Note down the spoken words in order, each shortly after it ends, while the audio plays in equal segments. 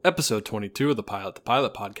Episode 22 of the Pilot to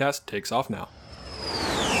Pilot podcast takes off now.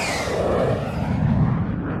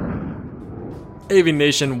 AV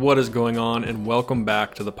Nation, what is going on? And welcome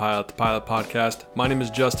back to the Pilot to Pilot podcast. My name is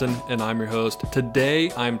Justin, and I'm your host.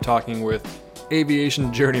 Today, I'm talking with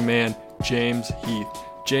aviation journeyman James Heath.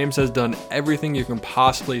 James has done everything you can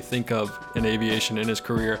possibly think of in aviation in his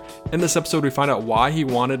career. In this episode, we find out why he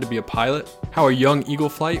wanted to be a pilot, how a young Eagle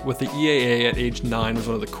flight with the EAA at age 9 was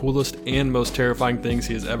one of the coolest and most terrifying things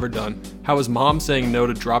he has ever done, how his mom saying no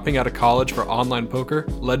to dropping out of college for online poker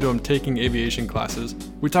led to him taking aviation classes.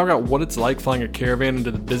 We talk about what it's like flying a Caravan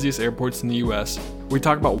into the busiest airports in the US. We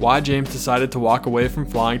talk about why James decided to walk away from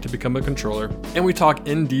flying to become a controller, and we talk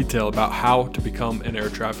in detail about how to become an air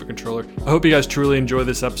traffic controller. I hope you guys truly enjoy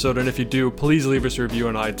this episode, and if you do, please leave us a review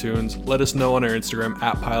on iTunes. Let us know on our Instagram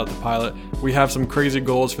at Pilot to Pilot. We have some crazy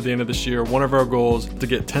goals for the end of this year. One of our goals is to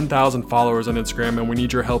get 10,000 followers on Instagram, and we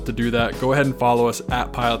need your help to do that. Go ahead and follow us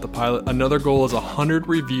at Pilot to Pilot. Another goal is 100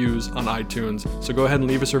 reviews on iTunes, so go ahead and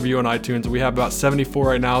leave us a review on iTunes. We have about 74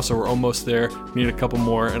 right now, so we're almost there. We need a couple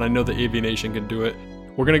more, and I know the AV Nation can do it.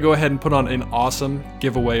 We're going to go ahead and put on an awesome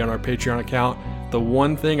giveaway on our Patreon account. The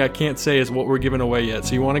one thing I can't say is what we're giving away yet,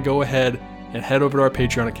 so you want to go ahead and head over to our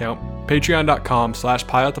Patreon account,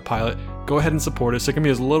 patreon.com/pilottopilot. Go ahead and support us. It can be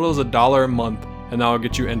as little as $1 a month, and that will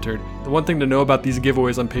get you entered. The one thing to know about these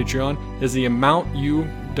giveaways on Patreon is the amount you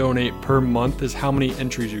donate per month is how many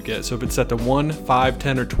entries you get. So if it's set to 1, 5,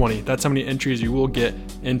 10, or 20, that's how many entries you will get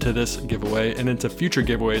into this giveaway and into future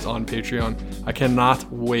giveaways on Patreon. I cannot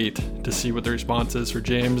wait to see what the response is for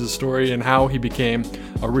James' story and how he became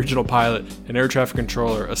a regional pilot, an air traffic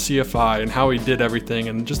controller, a CFI, and how he did everything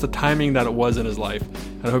and just the timing that it was in his life.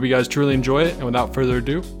 And I hope you guys truly enjoy it. And without further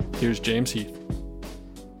ado, here's James Heath.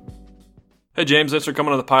 Hey James, thanks for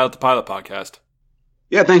coming on the Pilot to Pilot podcast.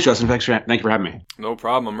 Yeah, thanks, Justin. Thank you for having me. No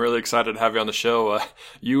problem. I'm really excited to have you on the show.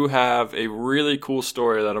 You have a really cool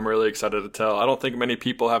story that I'm really excited to tell. I don't think many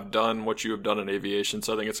people have done what you have done in aviation,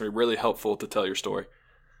 so I think it's going to be really helpful to tell your story.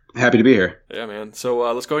 Happy to be here. Yeah, man. So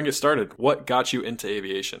let's go ahead and get started. What got you into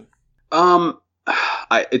aviation?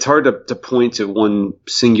 It's hard to point to one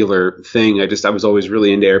singular thing. I was always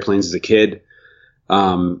really into airplanes as a kid.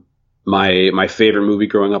 My favorite movie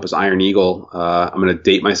growing up was Iron Eagle. I'm going to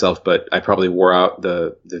date myself, but I probably wore out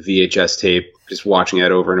the VHS tape just watching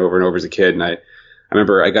it over and over and over as a kid. And I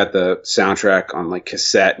remember I got the soundtrack on like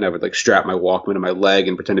cassette, and I would like strap my Walkman to my leg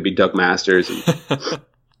and pretend to be Doug Masters. And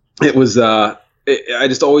it was I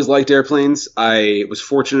just always liked airplanes. I was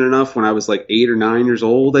fortunate enough when I was like 8 or 9 years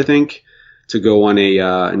old, I think, to go on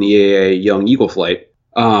an EAA Young Eagle flight.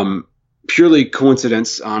 Purely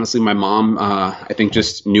coincidence, honestly. My mom, I think,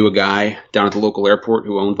 just knew a guy down at the local airport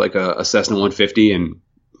who owned like a Cessna 150 and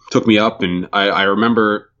took me up. And I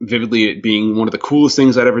remember vividly it being one of the coolest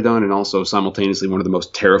things I'd ever done, and also simultaneously one of the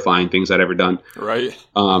most terrifying things I'd ever done. Right.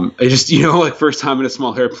 I just, like first time in a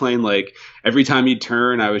small airplane, like every time you'd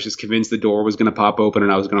turn, I was just convinced the door was going to pop open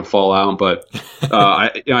and I was going to fall out. But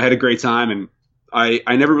I had a great time, and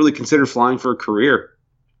I never really considered flying for a career.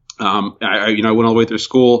 I went all the way through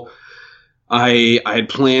school. I had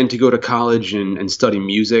planned to go to college and study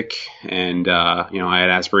music, and I had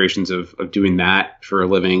aspirations of doing that for a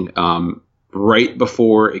living. Right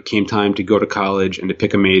before it came time to go to college and to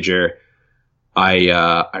pick a major,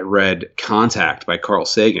 I read Contact by Carl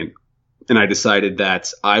Sagan, and I decided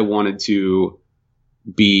that I wanted to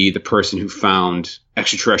be the person who found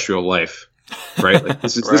extraterrestrial life. Right, like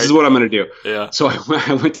this is Right. This is what I'm going to do. Yeah. So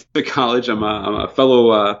I went to college. I'm a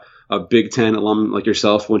fellow. A Big Ten alum like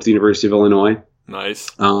yourself, went to the University of Illinois. Nice.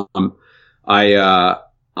 I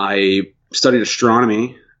studied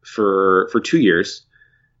astronomy for 2 years,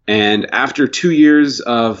 and after 2 years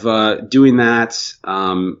of doing that,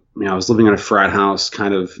 I was living in a frat house,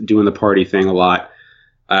 kind of doing the party thing a lot.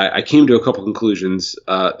 I came to a couple conclusions.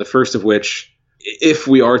 The first of which, if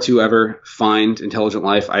we are to ever find intelligent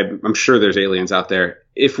life, I'm sure there's aliens out there.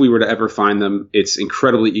 If we were to ever find them, it's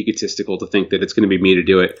incredibly egotistical to think that it's going to be me to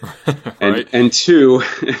do it. Right. And two,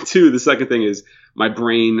 the second thing is my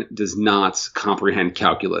brain does not comprehend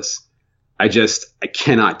calculus. I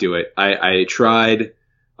cannot do it. I tried.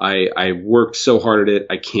 I worked so hard at it.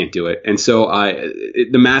 I can't do it. And so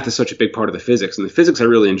the math is such a big part of the physics, and the physics I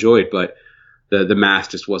really enjoyed, but the math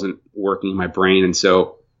just wasn't working in my brain. And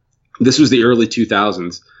so this was the early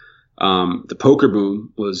 2000s. The poker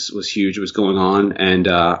boom was huge. It was going on, and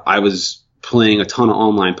I was playing a ton of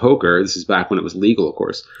online poker. This is back when it was legal, of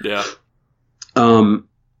course. Yeah.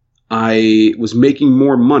 I was making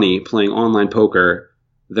more money playing online poker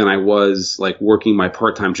than I was like working my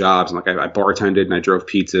part-time jobs. And like I bartended and I drove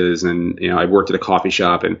pizzas, and I worked at a coffee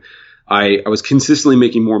shop, and I was consistently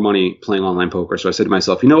making more money playing online poker. So I said to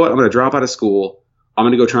myself, you know what? I'm going to drop out of school. I'm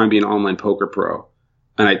going to go try and be an online poker pro.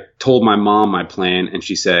 And I told my mom my plan, and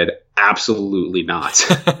she said, absolutely not.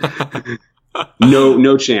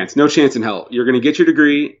 No chance. No chance in hell. You're going to get your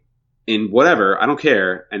degree in whatever. I don't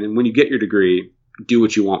care. And then when you get your degree, do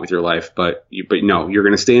what you want with your life. But no, you're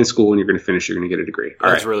going to stay in school and you're going to finish. You're going to get a degree. All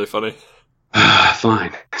That's right. really funny.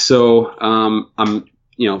 Fine. So I'm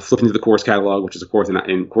flipping through the course catalog, which is a course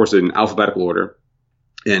in alphabetical order.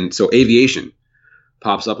 And so aviation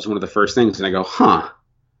pops up as one of the first things. And I go,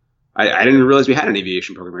 I didn't realize we had an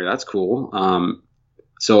aviation program here. That's cool.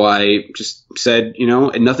 So I just said,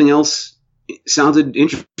 and nothing else sounded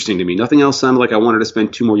interesting to me. Nothing else sounded like I wanted to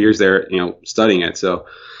spend 2 more years there, studying it. So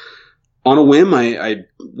on a whim, I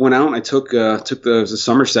went out and I took the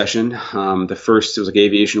summer session. It was like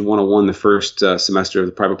Aviation 101, the first semester of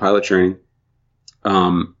the private pilot training.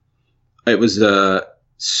 It was a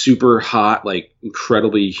super hot, like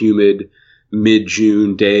incredibly humid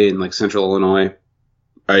mid-June day in like central Illinois.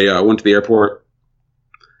 I went to the airport.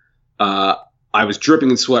 I was dripping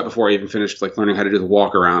in sweat before I even finished like learning how to do the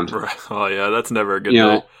walk around. Right. Oh yeah, that's never a good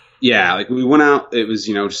day. Yeah, like we went out. It was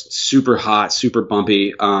just super hot, super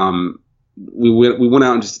bumpy. We went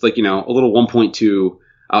out and just like a little 1.2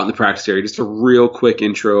 out in the practice area, just a real quick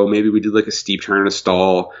intro. Maybe we did like a steep turn and a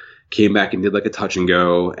stall. Came back and did like a touch and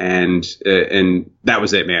go, and that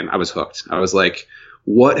was it, man. I was hooked. I was like,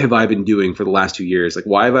 what have I been doing for the last 2 years? Like,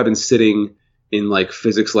 why have I been sitting in like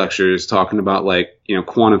physics lectures talking about like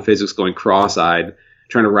quantum physics, going cross-eyed,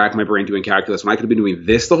 trying to rack my brain doing calculus when I could have been doing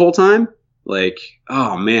this the whole time? Like,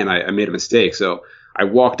 oh man, I made a mistake. So I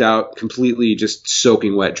walked out completely just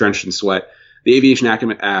soaking wet, drenched in sweat. The aviation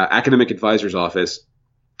academic advisor's office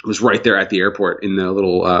was right there at the airport in the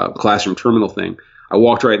little classroom terminal thing. I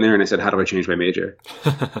walked right in there and I said, how do I change my major?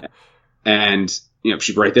 And,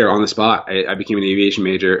 she's right there on the spot. I became an aviation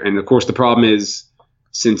major. And of course, the problem is,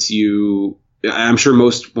 I'm sure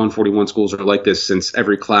most 141 schools are like this, since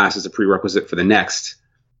every class is a prerequisite for the next,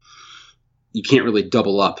 you can't really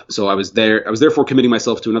double up. So I was therefore committing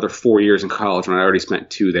myself to another 4 years in college when I already spent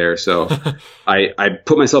 2 there. So I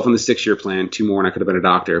put myself on the 6-year plan, 2 more, and I could have been a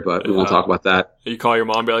doctor, but we won't talk about that. You call your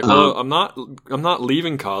mom and be like, well, I'm not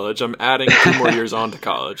leaving college. I'm adding 2 more years on to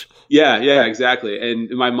college. Yeah, exactly. And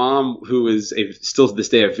my mom, who is still to this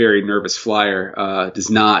day a very nervous flyer, does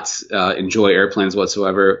not enjoy airplanes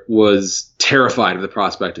whatsoever, was terrified of the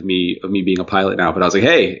prospect of me being a pilot now. But I was like,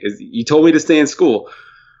 hey, you told me to stay in school.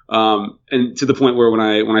 And to the point where when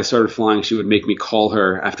I started flying, she would make me call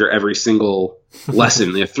her after every single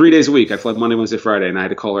lesson. 3 days a week. I flew Monday, Wednesday, Friday, and I had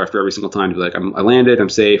to call her after every single time to be like, I landed, I'm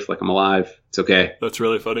safe, like I'm alive, it's okay. That's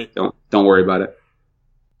really funny. Don't worry about it.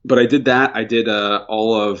 But I did that. I did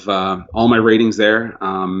all my ratings there.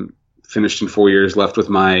 Finished in 4 years. Left with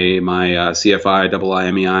my CFI,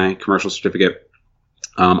 IIMEI commercial certificate.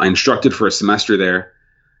 I instructed for a semester there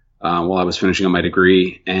while I was finishing up my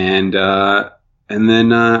degree, and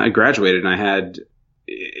then I graduated, and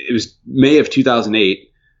it was May of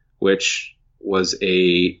 2008, which was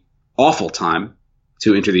a awful time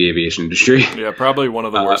to enter the aviation industry. Yeah, probably one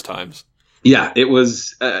of the worst times. Yeah, it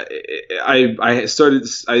was. I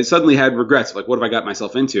suddenly had regrets. Like, what have I got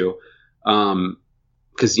myself into?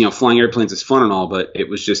 Because flying airplanes is fun and all, but it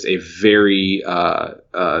was just a very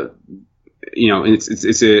it's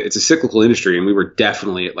a cyclical industry, and we were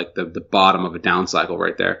definitely at like the bottom of a down cycle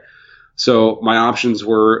right there. So my options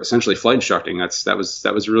were essentially flight instructing. That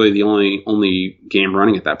was really the only game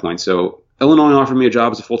running at that point. So Illinois offered me a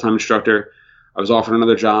job as a full-time instructor. I was offered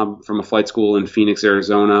another job from a flight school in Phoenix,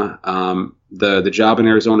 Arizona. The job in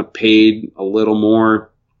Arizona paid a little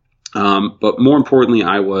more, but more importantly,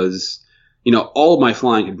 I was, all of my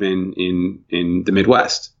flying had been in the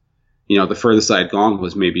Midwest. The furthest I had gone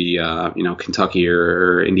was maybe Kentucky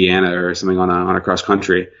or Indiana or something on a cross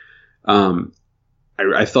country.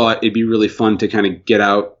 I thought it'd be really fun to kind of get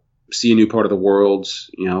out, see a new part of the world,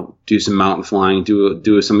 do some mountain flying,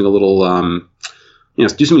 do something a little,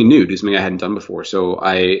 do something new, do something I hadn't done before. So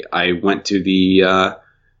I went to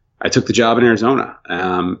I took the job in Arizona,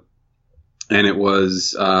 and it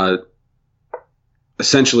was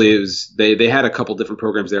essentially they had a couple different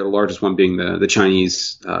programs there. The largest one being the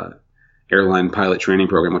Chinese airline pilot training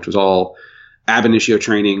program, which was all ab initio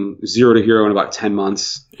training, 0 to hero in about 10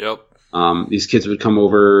 months. Yep. These kids would come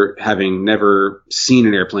over having never seen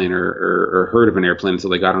an airplane or heard of an airplane until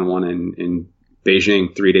they got on one in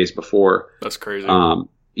Beijing 3 days before. That's crazy.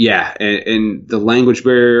 Yeah, and the language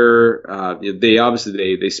barrier. They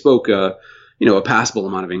obviously they spoke a passable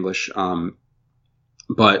amount of English,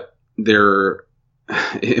 but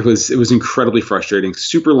it was incredibly frustrating.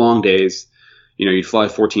 Super long days. you'd fly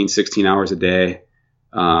 14, 16 hours a day.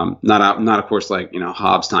 Not of course like,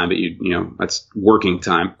 Hobbs time, but that's working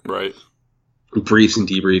time. Right. Briefs and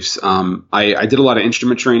debriefs. I did a lot of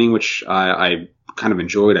instrument training, which I kind of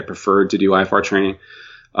enjoyed. I preferred to do IFR training.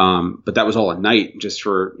 But that was all at night just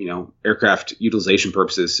for, aircraft utilization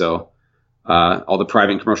purposes. So, all the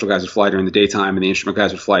private and commercial guys would fly during the daytime and the instrument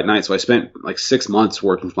guys would fly at night. So I spent like 6 months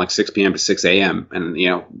working from like 6 p.m. to 6 a.m. and,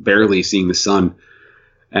 barely seeing the sun.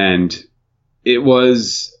 And it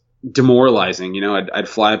was demoralizing. I'd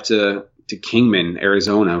fly up to Kingman,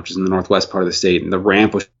 Arizona, which is in the northwest part of the state. And the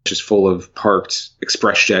ramp was just full of parked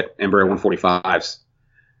ExpressJet Embraer 145s.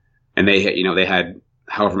 And they had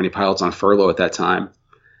however many pilots on furlough at that time.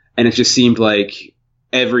 And it just seemed like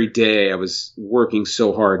every day I was working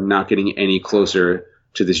so hard, not getting any closer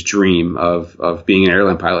to this dream of being an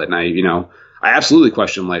airline pilot. And I absolutely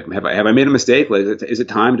question, like, have I made a mistake? Like, is it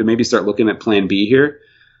time to maybe start looking at plan B here?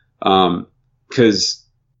 Cause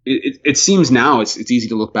it seems now it's easy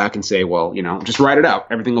to look back and say, well, just ride it out.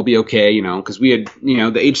 Everything will be okay. Cause we had,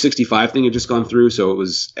 the age 65 thing had just gone through. So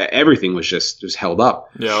everything was just held up.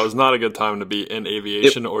 Yeah. It was not a good time to be in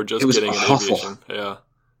aviation or just getting in aviation. Yeah.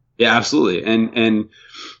 Yeah, absolutely. And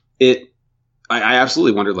I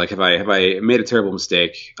absolutely wondered, like, have I made a terrible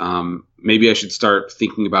mistake? Maybe I should start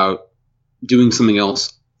thinking about doing something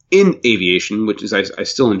else in aviation, which is, I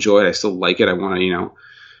still enjoy it. I still like it. I want to,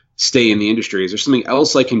 stay in the industry. Is there something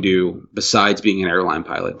else I can do besides being an airline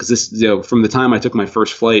pilot? Because this, from the time I took my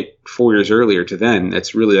first flight 4 years earlier to then,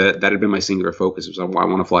 that's really, that had been my singular focus. It was, I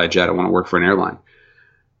want to fly a jet. I want to work for an airline.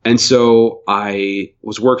 And so I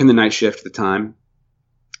was working the night shift at the time.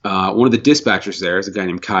 One of the dispatchers there is a guy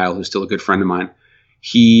named Kyle, who's still a good friend of mine.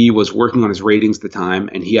 He was working on his ratings at the time,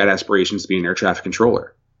 and he had aspirations to be an air traffic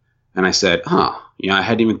controller. And I said, I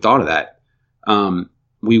hadn't even thought of that.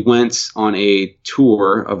 We went on a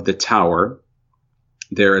tour of the tower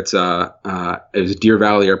there. It was Deer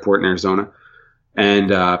Valley Airport in Arizona.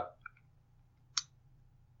 And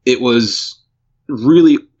it was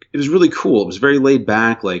really cool. It was very laid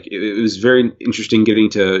back. Like, it was very interesting getting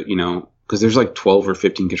to, because there's like 12 or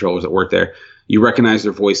 15 controllers that work there. You recognize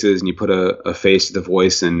their voices and you put a face to the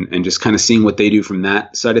voice and just kind of seeing what they do from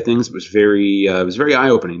that side of things was very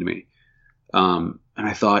eye-opening to me. And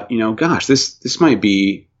I thought, gosh, this might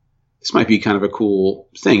be kind of a cool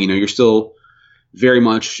thing. You're still very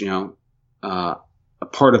much, a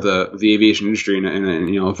part of the aviation industry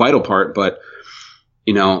and a vital part, but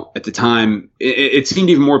at the time, it seemed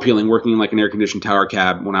even more appealing working in like an air-conditioned tower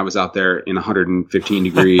cab when I was out there in 115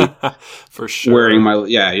 degree, for sure, wearing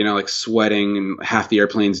like sweating, and half the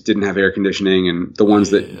airplanes didn't have air conditioning, and the ones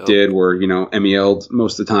that did were, MEL'd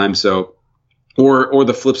most of the time. So, or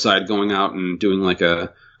the flip side, going out and doing like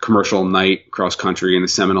a commercial night cross country in a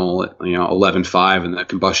Seminole at 11.5, and the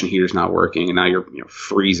combustion heater's not working, and now you're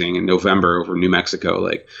freezing in November over New Mexico.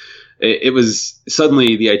 Like, it was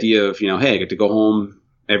suddenly the idea of, hey, I get to go home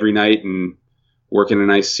every night and work in a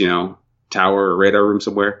nice, tower or radar room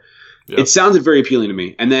somewhere. Yep. It sounded very appealing to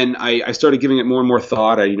me. And then I started giving it more and more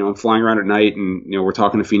thought. I'm flying around at night and, we're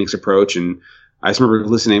talking to Phoenix Approach, and I just remember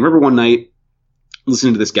listening. I remember one night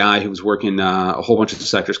listening to this guy who was working a whole bunch of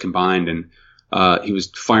sectors combined, and he was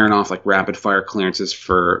firing off like rapid fire clearances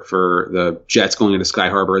for the jets going into Sky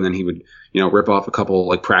Harbor, and then he would, rip off a couple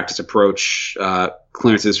like practice approach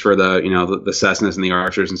clearances for the Cessnas and the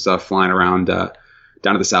Archers and stuff flying around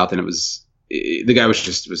down to the south. And the guy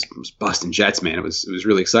was busting jets, man. It was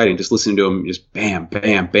really exciting just listening to him, just bam,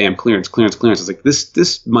 bam, bam, clearance. I was like,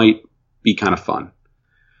 this might be kind of fun.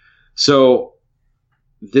 So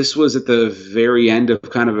this was at the very end of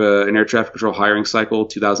kind of an air traffic control hiring cycle,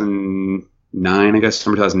 2009, I guess,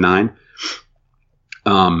 summer 2009.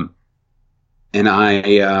 And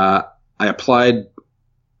I applied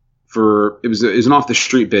for, it was an off the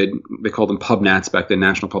street bid. They called them PubNats back then,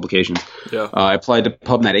 National Publications. Yeah. I applied to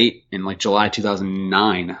PubNat 8 in like July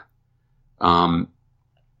 2009.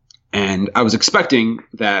 And I was expecting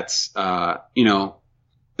that,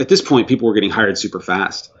 at this point, people were getting hired super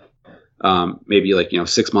fast. Maybe like,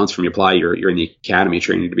 6 months from you apply, you're in the academy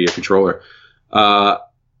training to be a controller.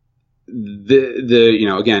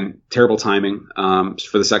 Again, terrible timing,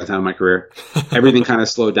 for the second time in my career. Everything kind of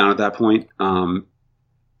slowed down at that point.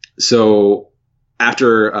 So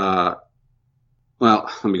after,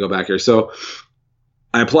 let me go back here. So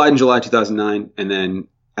I applied in July 2009, and then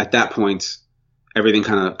at that point, everything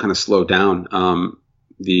kind of slowed down.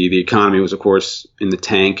 The economy was, of course, in the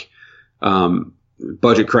tank.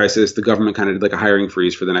 Budget crisis. The government kind of did like a hiring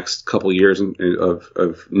freeze for the next couple of years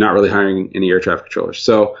of not really hiring any air traffic controllers.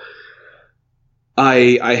 So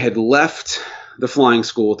I had left the flying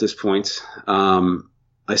school at this point.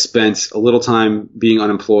 I I spent a little time being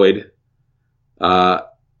unemployed, and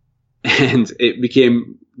it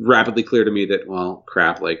became rapidly clear to me that, well,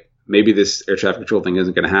 crap, like maybe this air traffic control thing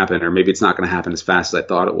isn't going to happen, or maybe it's not going to happen as fast as I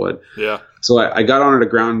thought it would. Yeah. So I got on at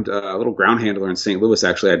a little ground handler in St. Louis.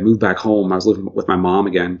 Actually, I'd moved back home. I was living with my mom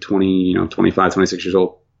again, 25, 26 years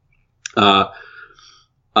old.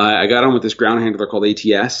 I got on with this ground handler called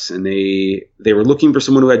ATS, and they were looking for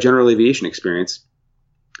someone who had general aviation experience.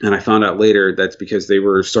 And I found out later that's because they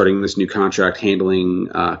were starting this new contract handling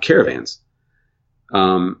caravans.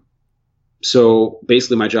 So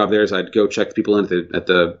basically my job there is I'd go check the people in at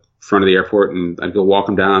the front of the airport, and I'd go walk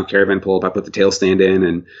them down, caravan pull up, I put the tail stand in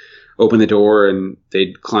and open the door, and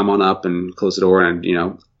they'd climb on up and close the door, and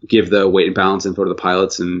give the weight and balance info to the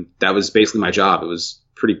pilots. And that was basically my job. It was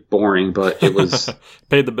pretty boring, but it was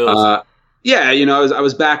paid the bills. Yeah, I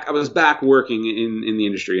was back working in the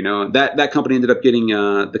industry. That company ended up getting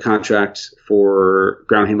the contract for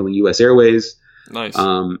ground handling U.S. Airways. Nice.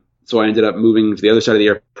 So I ended up moving to the other side of the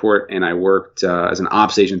airport, and I worked as an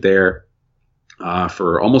ops agent there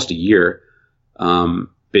for almost a year,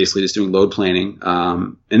 basically just doing load planning.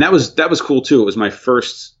 And that was cool too. It was my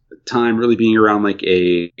first time really being around like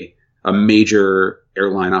a major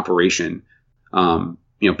airline operation.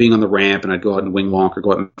 Being on the ramp, and I'd go out and wing walk or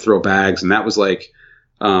go out and throw bags, and that was like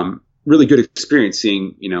really good experience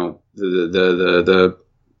seeing the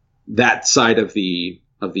that side of the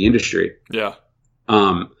industry. Yeah.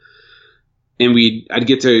 And I'd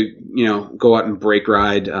get to go out and brake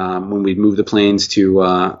ride when we'd move the planes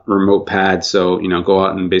to remote pads. So go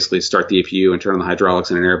out and basically start the APU and turn on the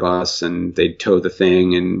hydraulics in an Airbus, and they'd tow the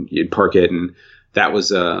thing and you'd park it, and that was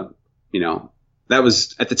that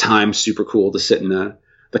was at the time super cool to sit in the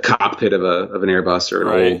cockpit of an Airbus or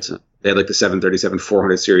an old. They had like the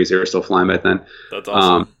 737-400 series. They were still flying back then. That's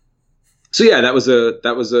awesome. So yeah, it was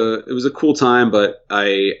a cool time. But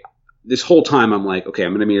this whole time I'm like, okay,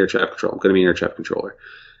 I'm going to be air traffic control. I'm going to be an air traffic controller,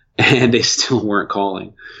 and they still weren't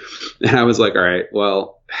calling. And I was like, all right,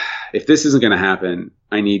 well, if this isn't going to happen,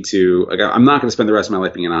 I need to. Like, I'm not going to spend the rest of my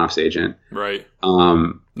life being an ops agent. Right.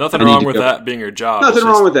 Nothing wrong with that being your job. Nothing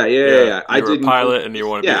wrong with that. Yeah. You were a pilot, and you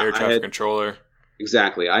want to be an air traffic controller.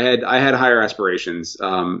 Exactly. I had higher aspirations.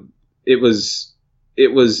 It was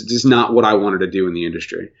just not what I wanted to do in the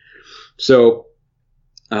industry. So,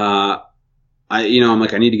 I'm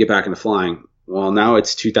like, I need to get back into flying. Well, now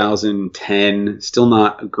it's 2010, still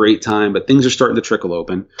not a great time, but things are starting to trickle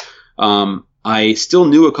open. I still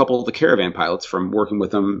knew a couple of the caravan pilots from working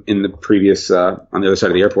with them in the previous, on the other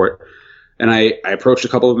side of the airport. And I approached a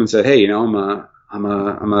couple of them and said, hey, I'm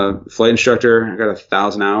a flight instructor. I got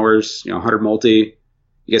 1,000 hours, 100 multi.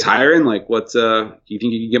 You guys hiring? Like, do you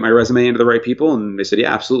think you can get my resume into the right people? And they said,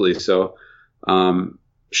 yeah, absolutely. So,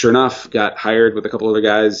 sure enough, got hired with a couple other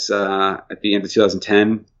guys, at the end of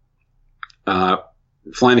 2010,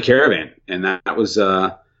 flying the caravan. And that was,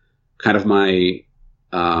 kind of my,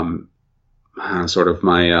 my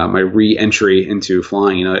re-entry into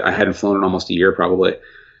flying. I hadn't flown in almost a year probably.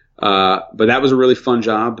 But that was a really fun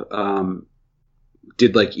job.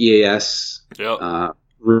 Did like EAS,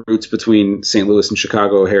 routes between St. Louis and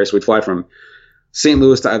Chicago O'Hare. So we'd fly from St.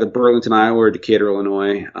 Louis to either Burlington, Iowa, or Decatur,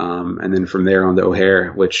 Illinois. And then from there on to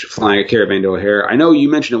O'Hare, which flying a caravan to O'Hare. I know you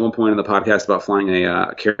mentioned at one point in the podcast about flying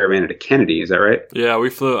a caravan into Kennedy. Is that right? Yeah,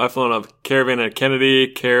 I've flown a caravan into Kennedy,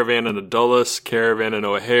 caravan into Dulles, caravan into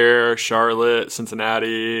O'Hare, Charlotte,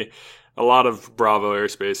 Cincinnati, a lot of Bravo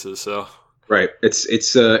airspaces. So. Right.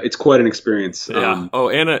 It's quite an experience. Yeah.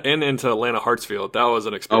 And into Atlanta Hartsfield. That was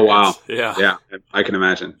an experience. Oh, wow. Yeah. Yeah. I can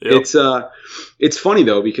imagine. Yep. It's funny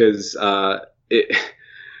though, because,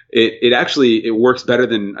 it actually works better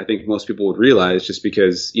than I think most people would realize, just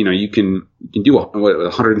because, you can do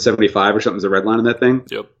 175 or something is the red line in that thing.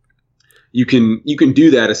 Yep. You can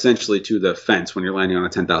do that essentially to the fence when you're landing on a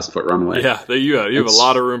 10,000 foot runway. Yeah, you have a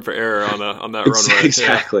lot of room for error on that runway.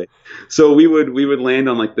 Exactly. Yeah. So we would land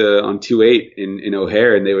on on 28 in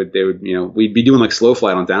O'Hare, and they would we'd be doing like slow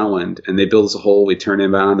flight on downwind, and they build us a hole, we turn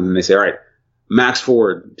inbound, and then they say, all right, max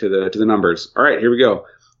forward to the numbers. All right, here we go.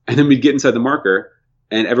 And then we'd get inside the marker,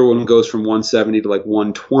 and everyone goes from 170 to like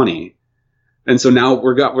 120. And so now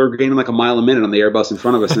we're gaining like a mile a minute on the Airbus in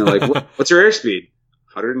front of us, and they're like, what's your airspeed?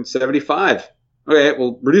 175. Okay,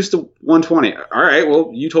 well, reduce to 120. All right,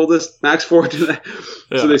 well, you told us max forward to that.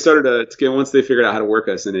 Yeah. So they started to get, once they figured out how to work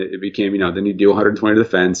us, and it became, then you do 120 to the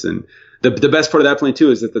fence. And the best part of that plane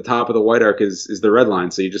too is that the top of the white arc is the red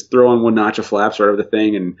line. So you just throw on one notch of flaps right over the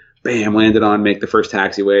thing, and bam, land it on, make the first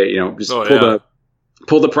taxiway.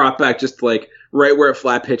 Pull the prop back just like right where it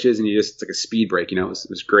flat pitches, and it's like a speed brake. It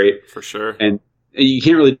was great for sure. And You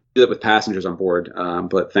can't really do that with passengers on board,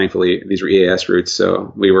 but thankfully these were EAS routes,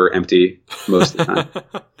 so we were empty most of the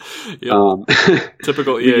time.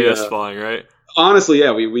 Typical EAS flying, right? Honestly,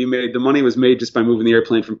 yeah, we made the money was made just by moving the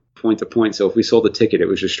airplane from point to point. So if we sold the ticket, it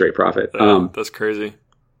was just straight profit. That's crazy.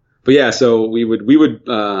 But yeah, so we'd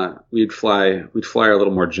fly a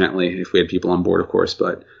little more gently if we had people on board, of course.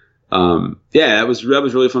 But yeah, that was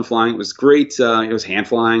really fun flying. It was great. It was hand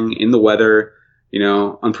flying in the weather,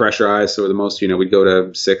 unpressurized. So the most, we'd go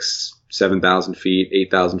to 6,000, 7,000 feet,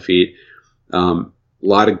 8,000 feet. A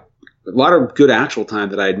lot of good actual time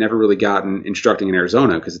that I had never really gotten instructing in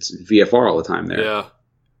Arizona because it's VFR all the time there.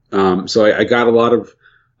 Yeah. So I got a lot of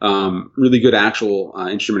really good actual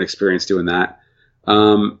instrument experience doing that.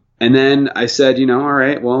 And then I said, all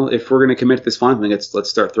right, well, if we're going to commit to this flying thing, let's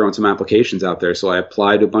start throwing some applications out there. So I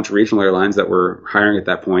applied to a bunch of regional airlines that were hiring at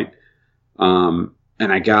that point. And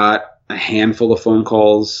I got a handful of phone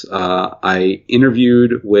calls. I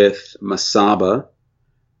interviewed with Mesaba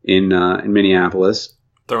in Minneapolis.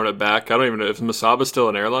 Throwing it back. I don't even know if Mesaba is still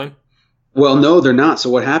an airline. Well, no, they're not.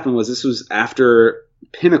 So what happened was this was after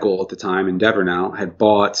Pinnacle at the time, Endeavor now, had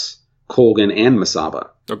bought Colgan and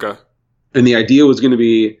Mesaba. Okay. And the idea was going to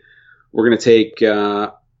be, we're going to take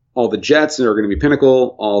all the jets and are going to be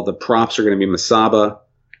Pinnacle, all the props are going to be Mesaba,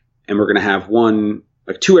 and we're going to have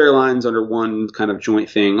two airlines under one kind of joint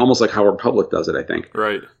thing, almost like how Republic does it, I think.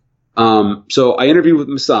 Right. So I interviewed with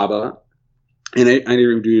Mesaba, and I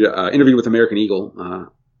interviewed with American Eagle,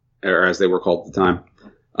 or as they were called at the time.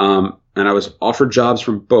 And I was offered jobs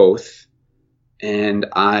from both, and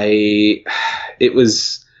it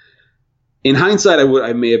was, in hindsight,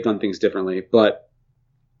 I may have done things differently, but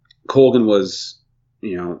Colgan was,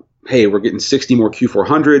 hey, we're getting 60 more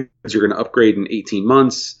Q400s. You're going to upgrade in 18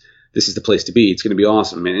 months. This is the place to be. It's going to be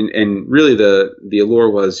awesome. And really the allure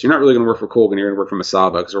was, you're not really going to work for Colgan. You're going to work for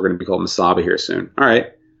Mesaba because we're going to be called Mesaba here soon. All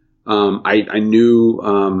right. I knew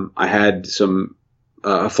I had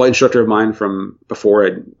a flight instructor of mine from before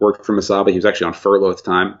I'd worked for Mesaba. He was actually on furlough at the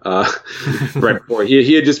time, right before.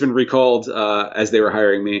 He had just been recalled as they were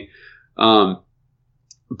hiring me.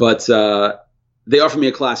 But they offered me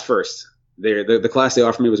a class first. The class they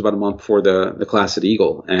offered me was about a month before the class at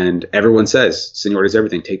Eagle, and everyone says seniority is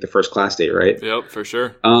everything. Take the first class date, right? Yep, for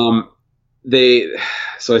sure. So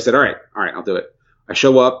I said, all right, I'll do it. I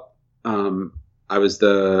show up. It was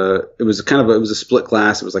a split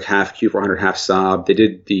class. It was like half Q400, half Saab. They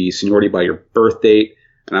did the seniority by your birth date,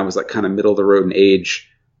 and I was like kind of middle of the road in age.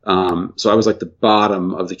 So I was like the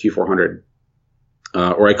bottom of the Q400.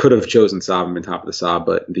 Or I could have chosen Saab and been top of the Saab,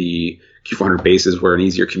 but the Q400 bases were an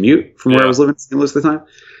easier commute from where I was living in St. Louis at the time.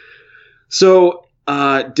 So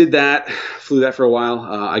did that, flew that for a while.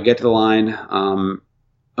 I get to the line.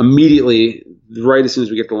 Immediately, right as soon as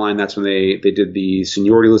we get to the line, that's when they did the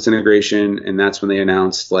seniority list integration, and that's when they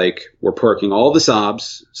announced, like, we're parking all the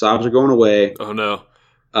Saabs. Saabs are going away. Oh, no.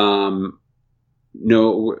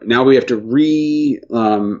 No, now we have to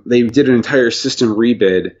they did an entire system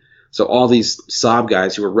rebid. So all these Saab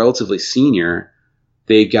guys who were relatively senior,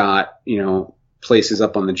 they got, places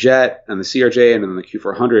up on the jet and the CRJ and then the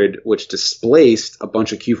Q400, which displaced a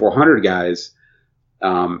bunch of Q400 guys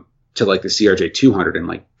to like the CRJ 200 and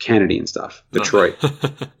like Kennedy and stuff, Detroit.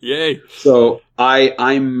 Yay. So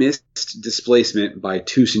I missed displacement by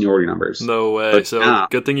 2 seniority numbers. No way. So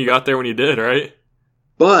good thing you got there when you did, right?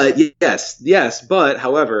 But yes. But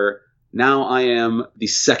however, now I am the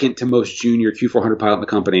second to most junior Q400 pilot in the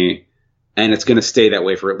company, and it's going to stay that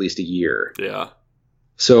way for at least a year. Yeah.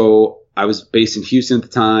 So I was based in Houston at the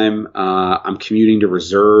time. I'm commuting to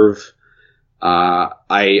reserve. I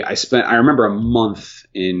remember a month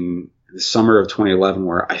in the summer of 2011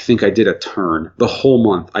 where I think I did a turn. The whole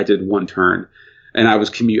month I did one turn, and I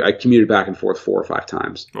commuted back and forth 4 or 5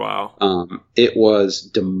 times. Wow. It was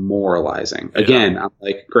demoralizing. Yeah. Again, I'm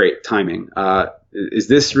like, great timing. Is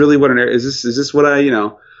this really what is this what I,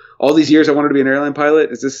 all these years I wanted to be an airline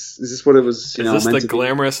pilot? Is this what it was? Is this the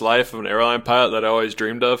glamorous life of an airline pilot that I always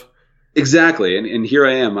dreamed of? Exactly. And here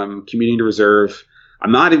I am. I'm commuting to reserve.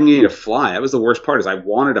 I'm not even getting to fly. That was the worst part. Is I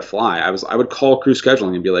wanted to fly. I would call crew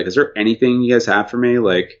scheduling and be like, "Is there anything you guys have for me?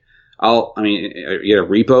 Like, you get a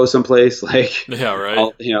repo someplace. Like, yeah,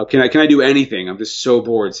 right. Can I do anything? I'm just so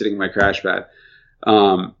bored sitting in my crash pad."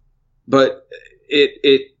 But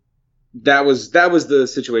that was the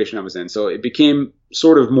situation I was in. So it became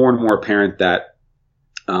sort of more and more apparent that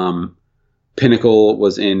Pinnacle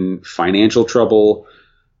was in financial trouble.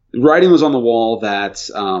 Writing was on the wall that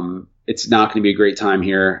it's not going to be a great time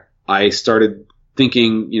here. I started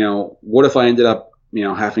thinking, what if I ended up,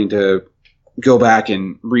 having to go back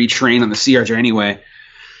and retrain on the CRJ anyway?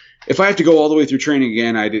 if I have to go all the way through training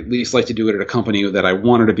again, I'd at least like to do it at a company that I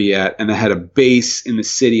wanted to be at and that had a base in the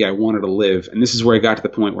city I wanted to live. And this is where I got to the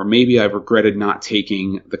point where maybe I've regretted not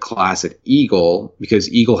taking the class at Eagle,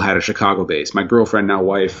 because Eagle had a Chicago base. My girlfriend, now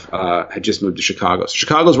wife, had just moved to Chicago. So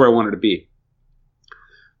Chicago's where I wanted to be.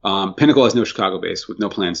 Pinnacle has no Chicago base, with no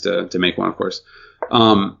plans to make one, of course.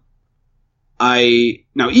 Now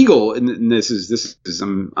Eagle, and this is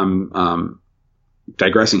I'm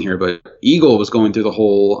digressing here, but Eagle was going through the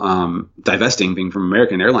whole divesting thing from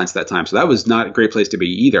American Airlines at that time, so that was not a great place to be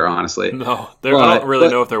either, honestly. No, I don't really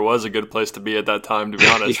know if there was a good place to be at that time, to be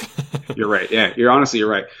honest. You're right. Yeah, you're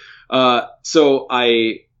right. So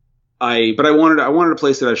I wanted a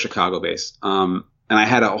place that had a Chicago base. And I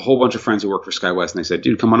had a whole bunch of friends who work for SkyWest, and they said,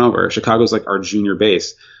 "Dude, come on over. Chicago's like our junior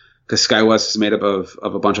base, because SkyWest is made up of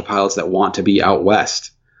a bunch of pilots that want to be out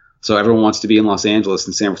west." So everyone wants to be in Los Angeles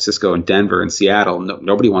and San Francisco and Denver and Seattle.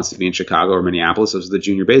 Nobody wants to be in Chicago or Minneapolis. Those are the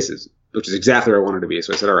junior bases, which is exactly where I wanted to be.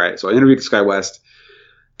 So I said, all right. So I interviewed at SkyWest,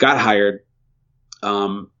 got hired.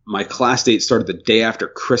 My class date started the day after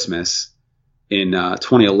Christmas in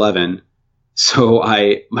 2011. So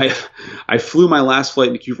I flew my last flight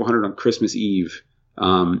in the Q400 on Christmas Eve.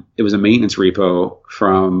 It was a maintenance repo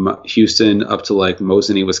from Houston up to like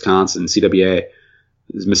Mosinee, Wisconsin, CWA.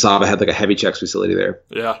 Mesaba had like a heavy checks facility there.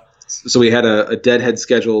 Yeah. So we had a deadhead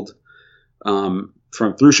scheduled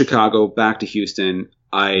through Chicago back to Houston.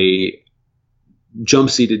 I jump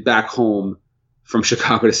seated back home from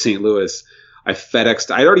Chicago to St. Louis. I FedExed.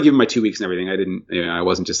 I'd already given my 2 weeks and everything. I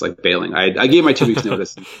wasn't just like bailing. I gave my 2 weeks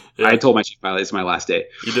notice. Yeah. I told my chief pilot it's my last day.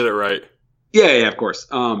 You did it right. Yeah, of course.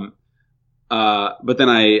 But then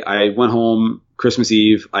I went home Christmas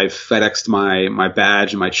Eve. I FedExed my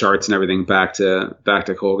badge and my charts and everything back to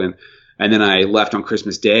Colgan. And then I left on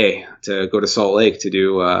Christmas Day to go to Salt Lake to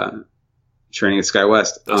do training at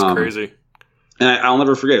SkyWest. That's crazy. And I'll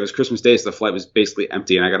never forget. It was Christmas Day, so the flight was basically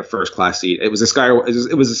empty, and I got a first class seat. It was a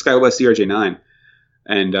SkyWest CRJ9,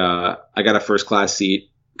 and I got a first class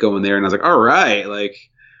seat going there, and I was like, all right, like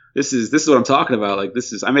this is what I'm talking about. Like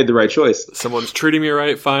I made the right choice. Someone's treating me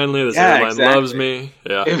right. Finally, this airline loves me.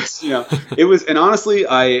 Yeah. It was, and honestly,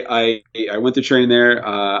 I went to training there.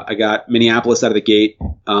 I got Minneapolis out of the gate.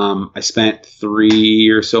 I spent 3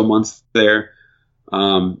 or so months there.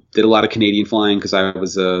 Did a lot of Canadian flying because I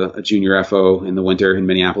was a junior FO in the winter in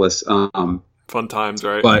Minneapolis. Fun times,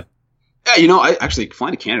 right? But yeah, I actually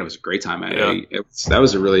flying to Canada was a great time. That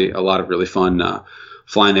was a lot of really fun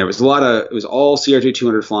flying there. It was all CRJ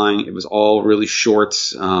 200 flying. It was all really short,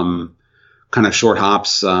 kind of short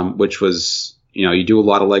hops, which was, you do a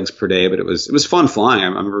lot of legs per day, but it was fun flying. I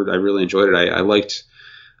remember I really enjoyed it.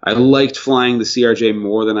 I liked flying the CRJ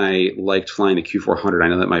more than I liked flying the Q400. I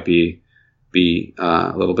know that might be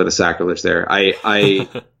a little bit of sacrilege there.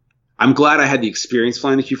 I'm glad I had the experience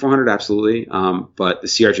flying the Q400, absolutely. But the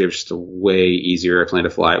CRJ was just a way easier plane to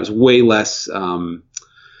fly. It was way less,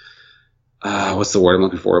 what's the word I'm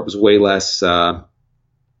looking for? It was way less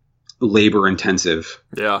labor intensive.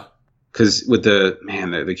 Yeah. Because with the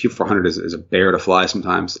Q400 is a bear to fly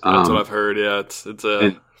sometimes. That's what I've heard. Yeah, it's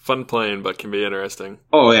a fun plane, but can be interesting.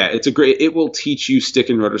 Oh yeah, it will teach you stick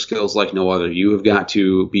and rudder skills like no other. You have got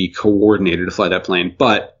to be coordinated to fly that plane,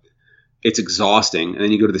 but it's exhausting. And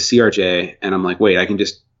then you go to the CRJ, and I'm like, wait, I can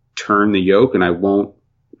just turn the yoke and I won't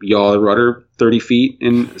yaw the rudder 30 feet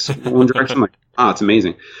in one direction. I'm like, it's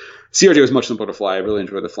amazing. CRJ was much simpler to fly. I really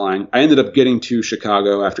enjoyed the flying. I ended up getting to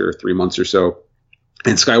Chicago after 3 months or so,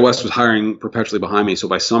 and SkyWest was hiring perpetually behind me. So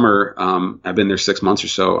by summer, I've been there 6 months or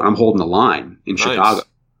so. I'm holding the line in Chicago.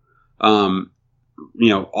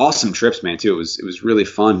 Awesome trips, man, too. It was really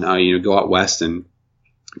fun. Go out west and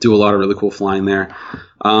do a lot of really cool flying there.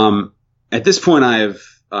 At this point,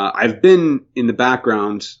 I've been in the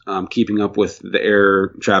background, keeping up with the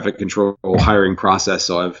air traffic control hiring process.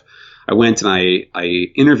 So I went and I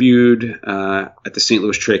interviewed, at the St.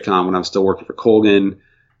 Louis TradeCom when I was still working for Colgan.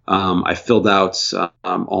 I filled out,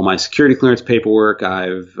 all my security clearance paperwork.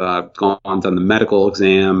 I've, done the medical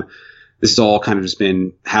exam. This has all kind of just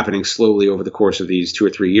been happening slowly over the course of these 2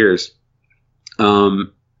 or 3 years.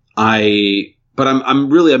 I'm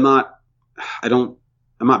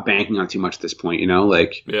not banking on too much at this point,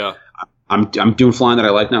 Yeah. I'm doing flying that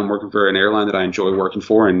I like now. I'm working for an airline that I enjoy working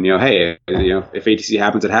for, and hey, if ATC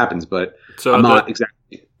happens, it happens. But so I'm not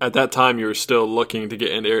exactly. At that time, you were still looking to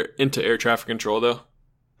get into air traffic control, though.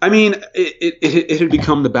 I mean, it had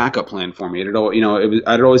become the backup plan for me. I'd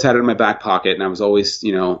always had it in my back pocket, and I was always,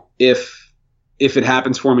 if it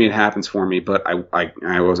happens for me, it happens for me. But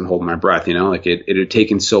I wasn't holding my breath, Like it had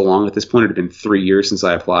taken so long at this point. It had been 3 years since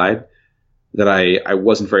I applied. that I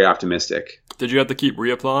wasn't very optimistic. Did you have to keep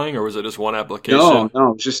reapplying, or was it just one application?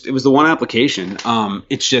 No, it was the one application.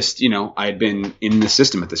 It's just, I had been in the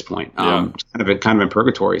system at this point, kind of in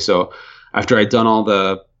purgatory. So after I'd done all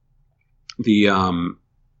the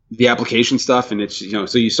application stuff, and it's,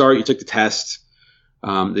 so you took the test,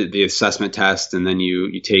 the assessment test, and then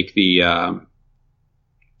you take you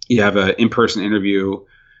have an in-person interview.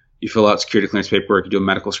 You fill out security clearance paperwork, you do a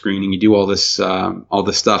medical screening, you do all this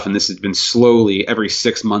stuff. And this has been slowly, every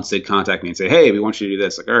 6 months they'd contact me and say, hey, we want you to do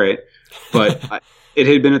this. Like, all right. But it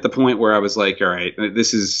had been at the point where I was like, all right,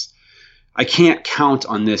 I can't count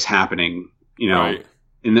on this happening, right,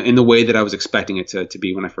 in the way that I was expecting it to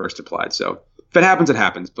be when I first applied. So if it happens, it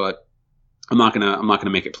happens, but I'm not going to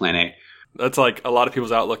make it plan A. That's like a lot of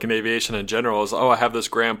people's outlook in aviation in general is, I have this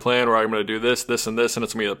grand plan where I'm going to do this, this, and this, and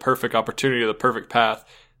it's going to be the perfect opportunity, the perfect path.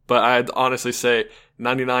 But I'd honestly say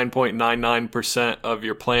 99.99% of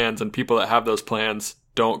your plans and people that have those plans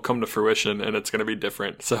don't come to fruition, and it's going to be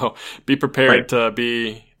different. So be prepared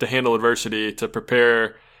to handle adversity,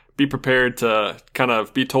 be prepared to kind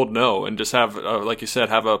of be told no, and just have, like you said,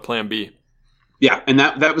 have a plan B. Yeah. And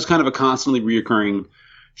that was kind of a constantly reoccurring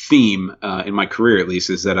theme in my career, at least,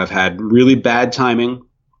 is that I've had really bad timing.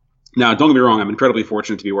 Now, don't get me wrong, I'm incredibly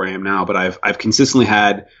fortunate to be where I am now, but I've consistently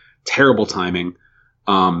had terrible timing.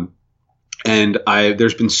 And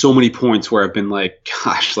there's been so many points where I've been like,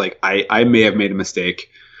 gosh, like I may have made a mistake.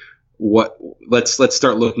 Let's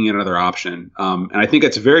start looking at another option. And I think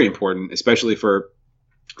that's very important, especially for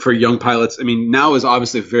young pilots. I mean, now is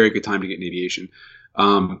obviously a very good time to get in aviation.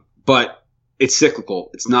 But it's cyclical.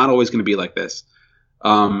 It's not always going to be like this.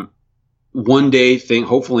 One day thing,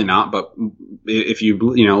 hopefully not, but if you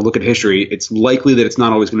look at history, it's likely that it's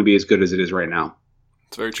not always going to be as good as it is right now.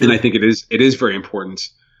 It's very true. And I think it is very important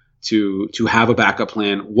to have a backup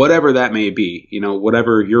plan, whatever that may be,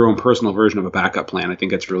 whatever your own personal version of a backup plan. I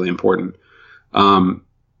think that's really important.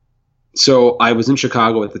 So I was in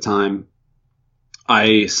Chicago at the time.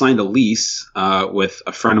 I signed a lease with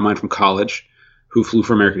a friend of mine from college who flew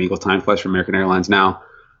for American Eagle, time flies for American Airlines now.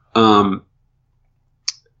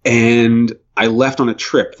 And I left on a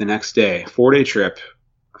trip the next day, 4-day trip.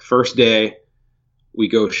 First day, we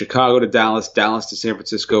go Chicago to Dallas, Dallas to San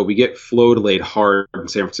Francisco. We get flow delayed hard in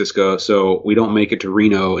San Francisco, so we don't make it to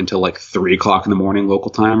Reno until like 3 o'clock in the morning local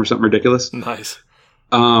time or something ridiculous. Nice.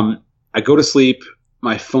 I go to sleep.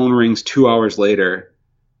 My phone rings 2 hours later,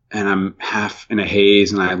 and I'm half in a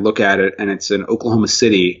haze, and I look at it, and it's an Oklahoma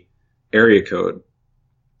City area code.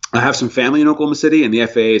 I have some family in Oklahoma City, and the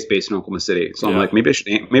FAA is based in Oklahoma City. So I'm like, maybe I should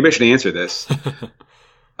answer this.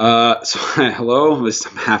 Hello,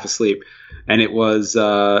 I'm half asleep. And it was,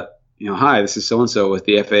 hi, this is so-and-so with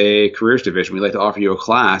the FAA Careers Division. We'd like to offer you a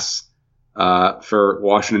class for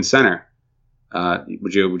Washington Center. Are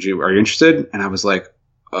you interested? And I was like,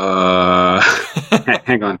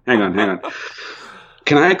 hang on.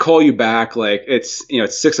 Can I call you back? Like it's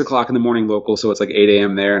 6 o'clock in the morning local, so it's like 8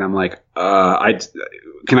 a.m. there. And I'm like,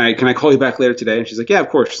 can I call you back later today? And she's like, yeah, of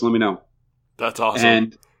course. Just let me know. That's awesome.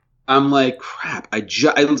 And I'm like, crap. I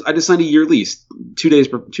just signed a year lease 2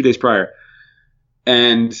 days prior,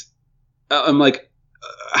 and I'm like,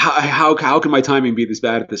 how can my timing be this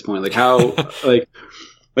bad at this point? Like how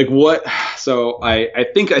like what? So I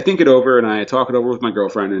think it over, and I talk it over with my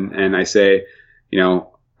girlfriend, and I say,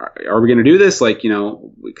 are we going to do this? Like,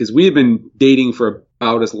 because we had been dating for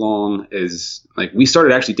about as long as, like, we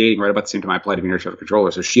started actually dating right about the same time I applied to be an air traffic controller.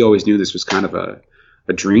 So she always knew this was kind of a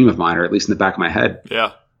dream of mine, or at least in the back of my head.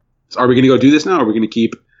 Yeah. So are we going to go do this now? Or are we going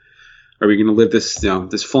to live this,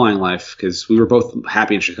 this flying life? Because we were both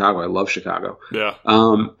happy in Chicago. I love Chicago. Yeah.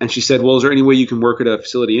 And she said, well, is there any way you can work at a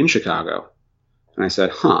facility in Chicago? And I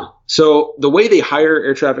said, So the way they hire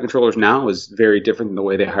air traffic controllers now is very different than the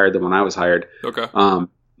way they hired them when I was hired. Okay.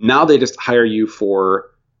 Now they just hire you for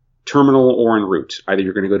terminal or en route. Either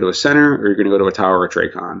you're going to go to a center or you're going to go to a tower or a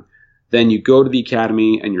TRACON. Then you go to the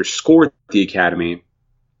academy and you're scored at the academy.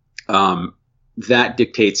 That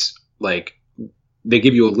dictates, like, they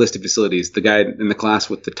give you a list of facilities. The guy in the class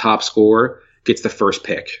with the top score gets the first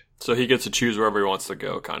pick. So he gets to choose wherever he wants to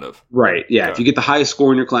go, kind of. Right. Yeah. Okay. If you get the highest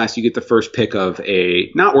score in your class, you get the first pick of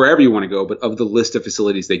not wherever you want to go, but of the list of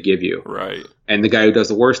facilities they give you. Right. And the guy who does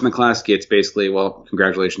the worst in the class gets basically, well,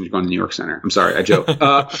 congratulations, you're going to New York Center. I'm sorry, I joke.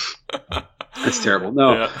 That's terrible.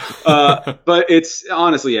 No. Yeah. But it's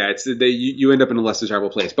honestly, you end up in a less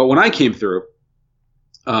desirable place. But when I came through,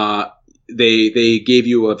 they gave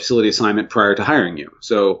you a facility assignment prior to hiring you.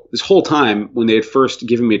 So this whole time, when they had first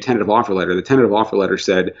given me a tentative offer letter, the tentative offer letter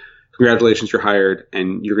said, congratulations, you're hired,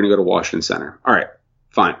 and you're going to go to Washington Center. All right,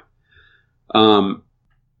 fine.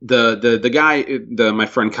 the guy, my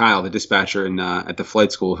friend Kyle, the dispatcher at the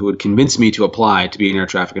flight school, who had convinced me to apply to be an air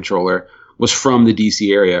traffic controller, was from the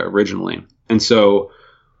DC area originally. And so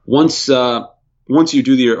once you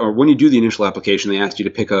do when you do the initial application, they asked you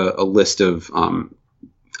to pick a list of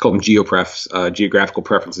call them geoprefs, geographical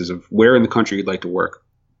preferences of where in the country you'd like to work.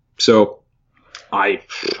 So I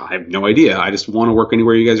have no idea. I just want to work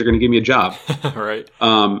anywhere you guys are going to give me a job. Right.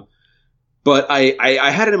 But I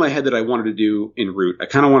had it in my head that I wanted to do en route. I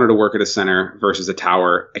kind of wanted to work at a center versus a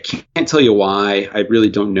tower. I can't tell you why. I really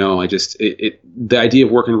don't know. I just the idea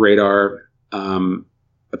of working radar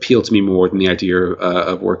appealed to me more than the idea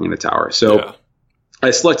of working in a tower. So yeah. I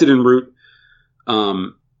selected en route.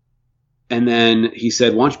 And then he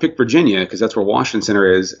said, why don't you pick Virginia? Because that's where Washington Center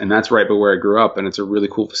is. And that's right by where I grew up. And it's a really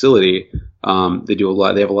cool facility. They have a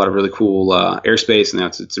lot of really cool airspace, and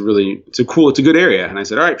it's a good area. And I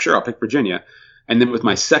said, all right, sure, I'll pick Virginia. And then with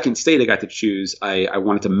my second state I got to choose, I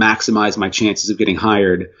wanted to maximize my chances of getting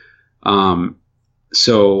hired.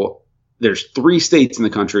 So there's 3 states in the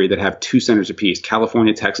country that have 2 centers apiece: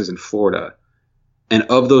 California, Texas, and Florida. And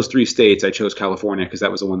of those 3 states, I chose California because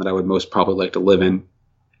that was the one that I would most probably like to live in.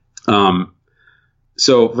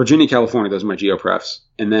 So Virginia, California, those are my geoprefs.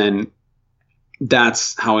 And then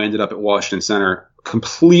that's how I ended up at Washington Center,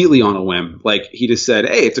 completely on a whim. Like, he just said,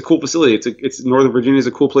 hey, it's a cool facility. It's Northern Virginia is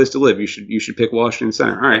a cool place to live. You should pick Washington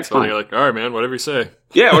Center. All right, so fine. You're like, all right, man, whatever you say.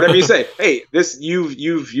 Yeah, whatever you say. Hey,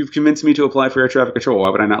 you've convinced me to apply for air traffic control. Why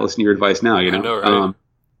would I not listen to your advice now? You know? I know, right?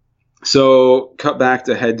 So cut back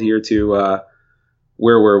to head here to,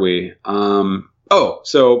 where were we?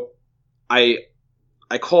 So I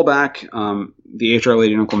call back the HR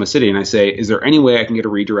lady in Oklahoma City, and I say, is there any way I can get a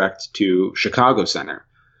redirect to Chicago Center?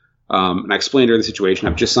 And I explained to her the situation.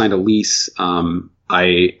 I've just signed a lease.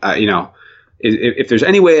 If there's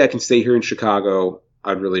any way I can stay here in Chicago,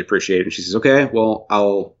 I'd really appreciate it. And she says, okay, well,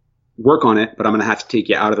 I'll work on it, but I'm going to have to take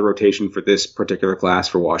you out of the rotation for this particular class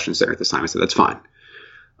for Washington Center at this time. I said, that's fine.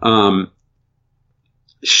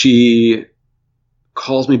 She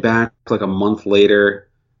calls me back like a month later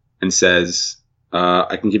and says,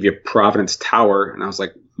 I can give you Providence Tower. And I was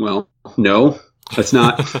like, well, no, that's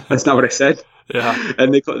not what I said. Yeah.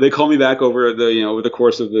 And they call me back over the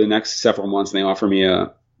course of the next several months, and they offer me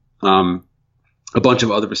a bunch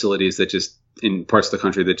of other facilities that just in parts of the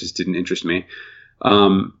country that just didn't interest me.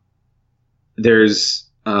 There's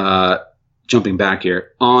jumping back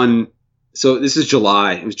here so this is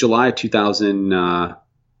July. It was July of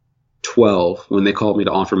 2012 when they called me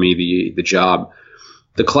to offer me the job.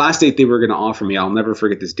 The class date they were going to offer me, I'll never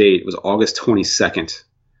forget this date, was August 22nd.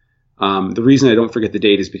 The reason I don't forget the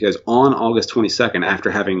date is because on August 22nd,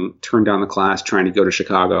 after having turned down the class trying to go to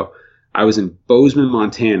Chicago, I was in Bozeman,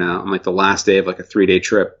 Montana on like the last day of like a 3-day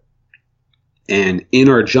trip. And in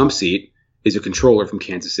our jump seat is a controller from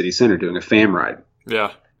Kansas City Center doing a FAM ride.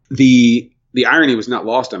 Yeah. The irony was not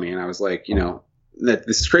lost on me. And I was like, that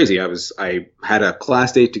this is crazy. I had a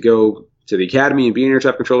class date to go to the academy and be an air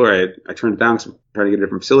traffic controller. I turned it down because I'm trying to get a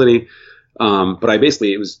different facility. But I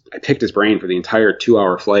picked his brain for the entire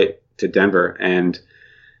 2-hour flight to Denver, and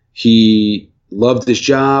he loved this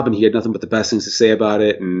job and he had nothing but the best things to say about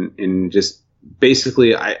it. And just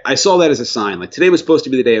basically I saw that as a sign. Like, today was supposed to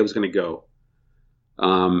be the day I was going to go.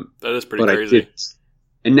 That is pretty crazy. I didn't.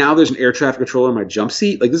 And now there's an air traffic controller in my jump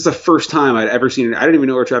seat. Like, this is the first time I'd ever seen it. I didn't even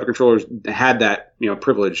know air traffic controllers had that,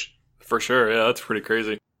 privilege. For sure. Yeah, that's pretty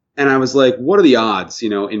crazy. And I was like, what are the odds,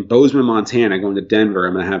 in Bozeman, Montana, going to Denver,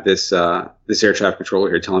 I'm going to have this air traffic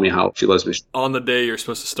controller here telling me how she loves me. On the day you're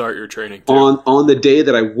supposed to start your training, too. On the day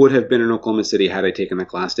that I would have been in Oklahoma City had I taken the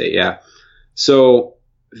class day, yeah. So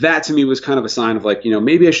that to me was kind of a sign of like,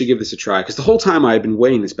 maybe I should give this a try. Because the whole time I had been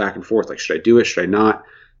weighing this back and forth, like, should I do it? Should I not?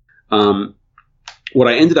 What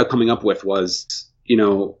I ended up coming up with was,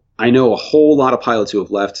 I know a whole lot of pilots who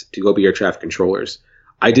have left to go be air traffic controllers.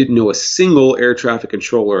 I didn't know a single air traffic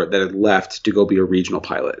controller that had left to go be a regional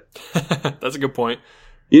pilot. That's a good point.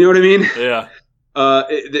 You know what I mean? Yeah.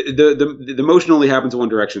 The motion only happens in one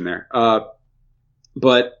direction there.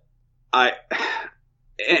 But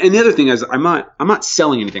and the other thing is I'm not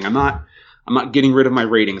selling anything. I'm not getting rid of my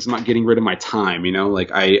ratings. I'm not getting rid of my time.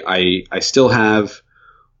 Like I still have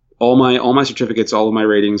all my certificates, all of my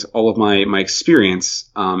ratings, all of my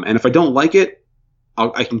experience. And if I don't like it,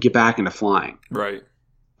 I can get back into flying. Right.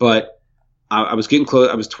 But I was getting close.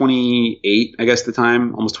 I was 28, I guess, at the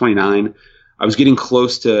time, almost 29. I was getting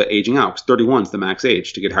close to aging out because 31 is the max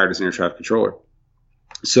age to get hired as an air traffic controller.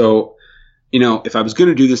 So, if I was going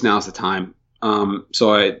to do this, now's the time.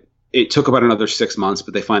 It took about another 6 months,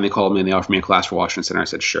 but they finally called me and they offered me a class for Washington Center. I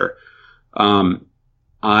said, sure.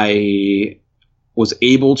 I was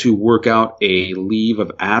able to work out a leave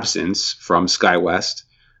of absence from SkyWest.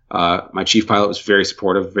 My chief pilot was very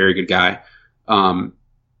supportive, very good guy.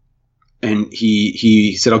 And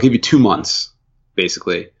he said, I'll give you 2 months,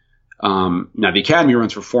 basically. Now the academy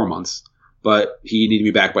runs for 4 months, but he needed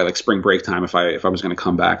me back by like spring break time if I was going to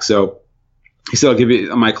come back. So he said, I'll give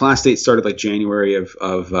you, my class date started like January of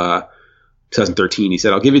 2013. He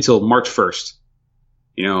said, I'll give you till March 1st.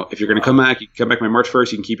 You know, if you're going to come back, you can come back by March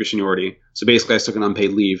 1st, you can keep your seniority. So basically I took an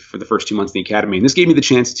unpaid leave for the first 2 months in the academy. And this gave me the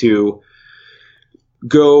chance to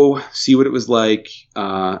go see what it was like,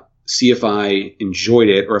 see if I enjoyed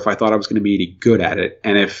it or if I thought I was going to be any good at it.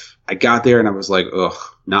 And if I got there and I was like, ugh,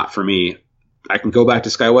 not for me, I can go back to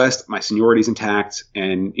SkyWest. My seniority's intact.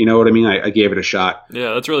 And you know what I mean? I gave it a shot.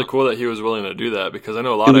 Yeah, that's really cool that he was willing to do that, because I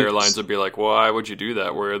know a lot of airlines would be like, why would you do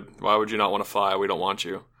that? Why would you not want to fly? We don't want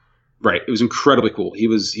you. Right. It was incredibly cool. He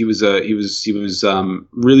was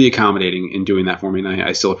really accommodating in doing that for me. And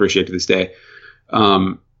I still appreciate it to this day.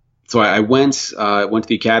 So I went to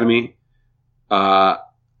the academy.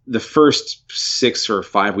 The first 6 or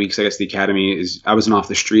 5 weeks, I guess, the academy I was an off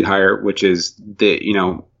the street hire, which is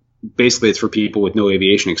basically it's for people with no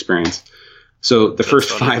aviation experience. So the first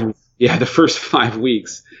 5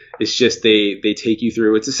 weeks, it's just they take you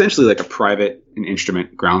through. It's essentially like a private and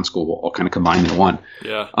instrument ground school all kind of combined into one.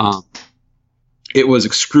 Yeah. It was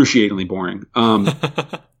excruciatingly boring.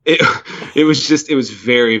 It was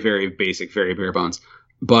very, very basic, very bare bones.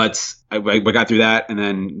 But I got through that, and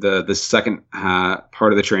then the second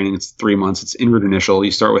part of the training, it's 3 months. It's en route initial.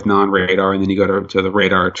 You start with non-radar, and then you go to the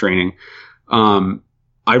radar training.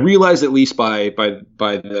 I realized at least by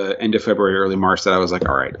the end of February, early March, that I was like,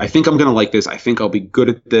 all right, I think I'm going to like this. I think I'll be good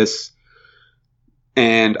at this.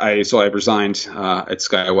 And I resigned at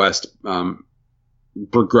SkyWest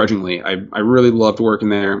begrudgingly. I really loved working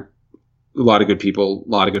there. A lot of good people, a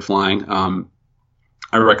lot of good flying.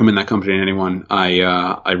 I recommend that company to anyone.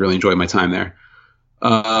 I really enjoyed my time there.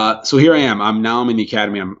 So here I am. I'm in the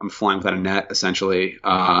academy. I'm flying without a net, essentially.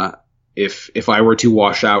 If I were to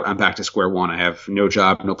wash out, I'm back to square one. I have no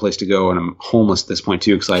job, no place to go, and I'm homeless at this point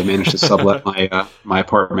too, because I managed to sublet my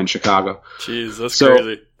apartment in Chicago. Jeez, that's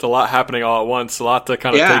crazy. It's a lot happening all at once. A lot to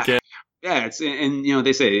kind of take in. Yeah,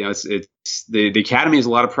 they say it's the academy is a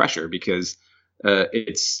lot of pressure because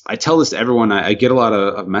I tell this to everyone. I get a lot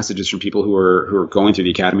of messages from people who are going through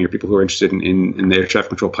the academy or people who are interested in the air traffic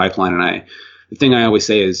control pipeline. And the thing I always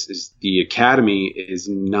say is the academy is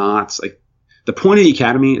not like, the point of the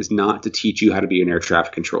academy is not to teach you how to be an air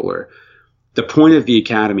traffic controller. The point of the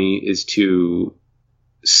academy is to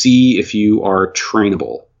see if you are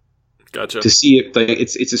trainable. Gotcha. To see if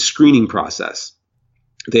it's a screening process.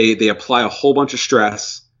 They apply a whole bunch of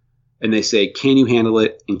stress. And they say, can you handle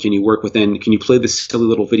it? And can you work within? Can you play this silly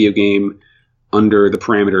little video game under the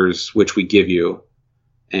parameters which we give you,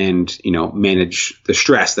 and manage the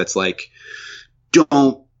stress that's like,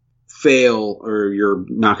 don't fail or you're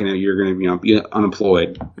gonna be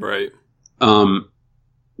unemployed. Right.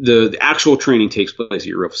 The actual training takes place at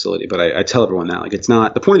your real facility, but I tell everyone that it's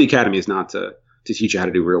not, the point of the academy is not to teach you how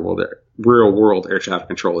to do real world air traffic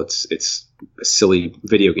control. It's a silly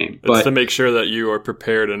video game. It's to make sure that you are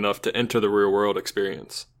prepared enough to enter the real world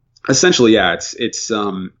experience. Essentially, yeah. It's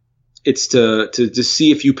to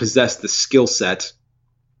see if you possess the skill set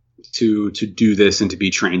to do this and to be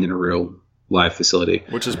trained in a real live facility.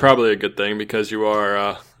 Which is probably a good thing, because you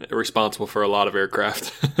are responsible for a lot of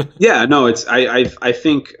aircraft. Yeah, no, I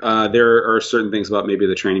think there are certain things about maybe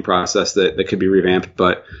the training process that could be revamped,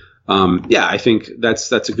 but yeah, I think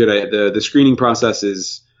that's a good idea. The screening process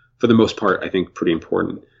is, for the most part, I think pretty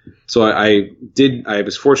important. So I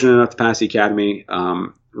was fortunate enough to pass the academy,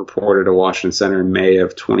 reported to Washington Center in May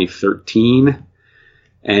of 2013.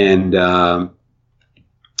 And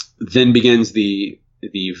then begins the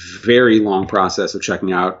very long process of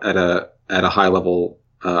checking out at a high level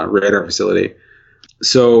radar facility.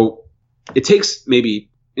 So it takes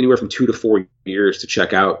maybe anywhere from 2 to 4 years to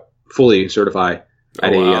check out, fully certify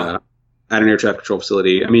at an air traffic control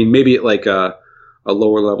facility. I mean, maybe at like a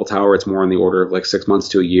lower level tower, it's more on the order of like 6 months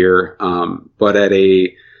to a year. But at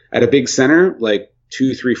a big center, like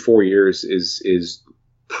 2, 3, 4 years is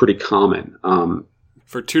pretty common.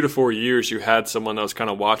 For 2 to 4 years, you had someone that was kind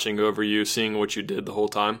of watching over you, seeing what you did the whole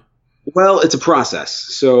time? Well, it's a process.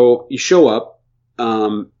 So you show up.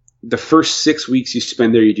 The first 6 weeks you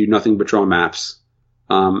spend there, you do nothing but draw maps.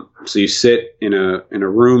 So you sit in a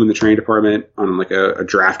room in the training department on like a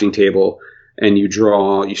drafting table, and you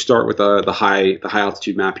start with the high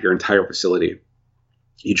altitude map of your entire facility.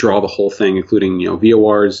 You draw the whole thing, including,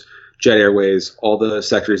 VORs, jet airways, all the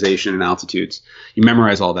sectorization and altitudes. You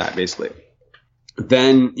memorize all that basically.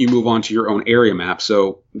 Then you move on to your own area map.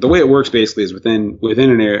 So the way it works basically is within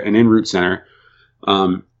an en route center,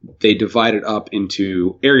 they divide it up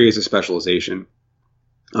into areas of specialization.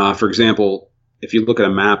 For example, if you look at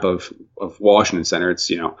a map of Washington Center,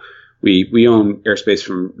 it's, we own airspace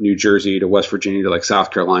from New Jersey to West Virginia to like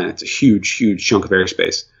South Carolina. It's a huge, huge chunk of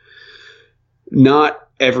airspace. Not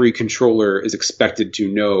every controller is expected to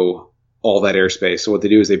know all that airspace. So what they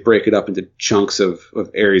do is they break it up into chunks of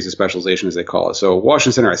areas of specialization, as they call it. So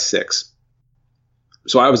Washington Center has 6.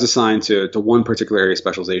 So I was assigned to one particular area of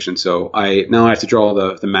specialization. So I have to draw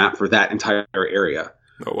the map for that entire area.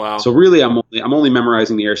 Oh, wow. So really, I'm only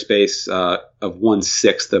memorizing the airspace of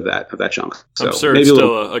 1/6 of that chunk. So I'm sure it's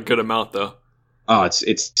still a good amount, though. Oh,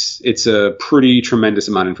 it's a pretty tremendous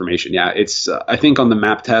amount of information. Yeah, it's I think on the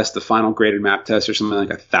map test, the final graded map test, there's something like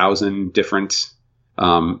 1,000 different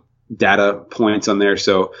data points on there.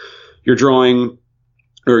 So you're drawing,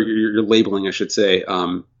 or you're labeling, I should say,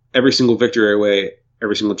 every single Victor Airway,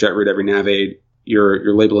 every single jet route, every nav aid.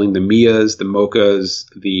 You're labeling the MIAs, the MOCAs,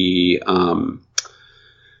 the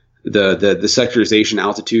sectorization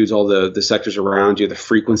altitudes, all the sectors around you, the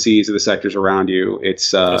frequencies of the sectors around you.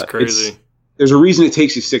 That's crazy. There's a reason it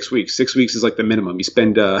takes you 6 weeks. 6 weeks is like the minimum you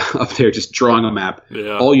spend up there just drawing a map.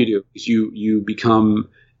 Yeah. All you do is you become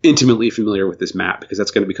intimately familiar with this map, because that's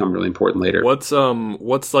going to become really important later. What's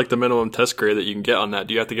like the minimum test grade that you can get on that?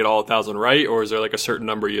 Do you have to get all 1,000 right, or is there like a certain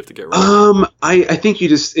number you have to get right? I think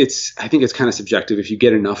I think it's kind of subjective if you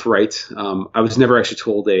get enough right. I was never actually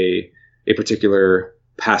told a particular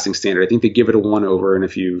passing standard. I think they give it a 1 over, and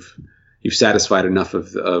if you've satisfied enough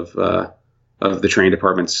of the training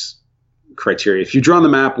department's criteria, if you draw on the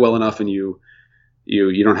map well enough and you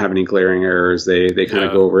don't have any glaring errors, they kind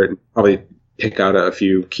of go over it and probably pick out a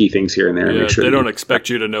few key things here and there and make sure they don't expect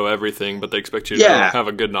you to know everything, but they expect you to have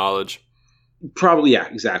a good knowledge. Probably, yeah,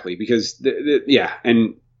 exactly. Because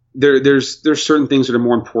and there's certain things that are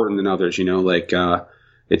more important than others. Like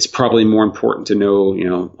it's probably more important to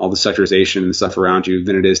know all the sectorization and the stuff around you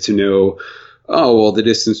than it is to know, the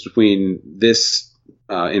distance between this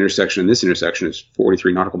intersection and this intersection is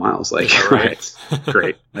 43 nautical miles. Like, right.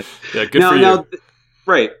 Great. Yeah, good for you.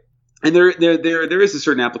 Right. And there is a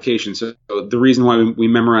certain application. So the reason why we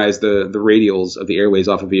memorize the radials of the airways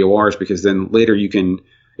off of VOR is because then later you can,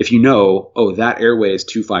 if that airway is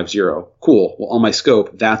 250, cool. Well, on my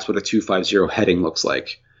scope, that's what a 250 heading looks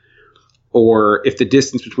like. Or if the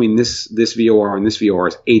distance between this VOR and this VOR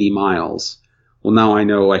is 80 miles, well, now I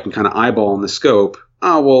know I can kind of eyeball in the scope.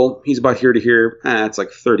 Oh, well, he's about here to here. It's like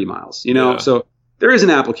 30 miles, Yeah. So there is an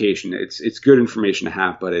application. It's good information to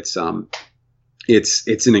have, but it's an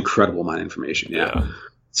incredible amount of information. Yeah.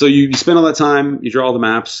 So you spend all that time, you draw all the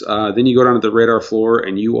maps, then you go down to the radar floor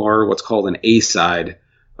and you are what's called an A-side.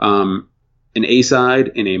 An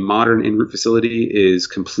A-side in a modern en route facility is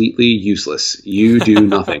completely useless. You do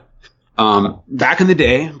nothing. Back in the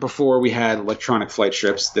day, before we had electronic flight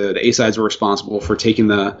strips, the A-sides were responsible for taking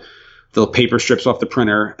the paper strips off the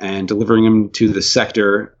printer and delivering them to the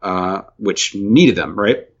sector, which needed them,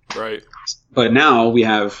 right? Right. But now we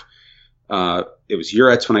have, it was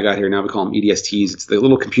URETs when I got here. Now we call them EDSTs. It's the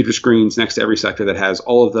little computer screens next to every sector that has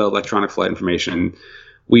all of the electronic flight information.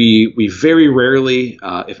 We very rarely,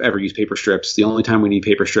 if ever, use paper strips. The only time we need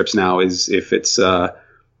paper strips now is if it's an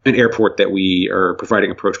airport that we are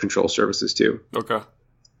providing approach control services to. Okay.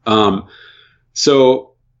 So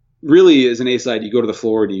really, as an A-side, you go to the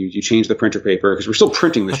floor and you change the printer paper, because we're still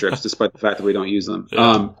printing the strips despite the fact that we don't use them.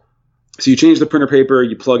 Yeah. So you change the printer paper,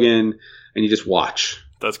 you plug in, and you just watch.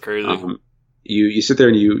 That's crazy. You sit there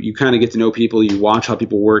and you kind of get to know people. You watch how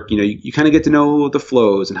people work. You kind of get to know the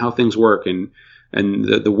flows and how things work and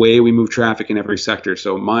the way we move traffic in every sector.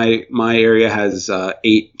 So my area has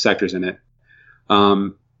 8 sectors in it.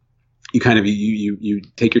 You kind of you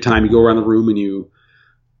take your time. You go around the room and you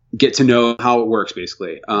get to know how it works,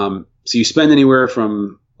 basically. So you spend anywhere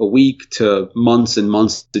from a week to months and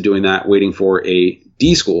months to doing that, waiting for a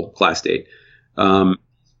D school class date.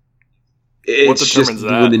 It's just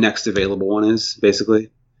that? when the next available one is, basically,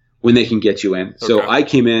 when they can get you in. Okay. So I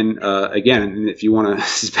came in, again, and if you want to,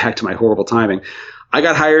 this is back to my horrible timing. I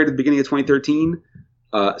got hired at the beginning of 2013.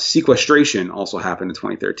 Sequestration also happened in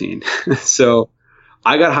 2013. So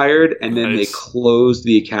I got hired, and then they closed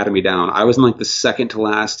the academy down. I was in like the second to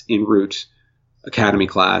last en route academy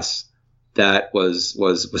class that was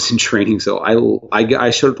in training. So I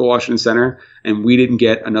showed up at Washington Center, and we didn't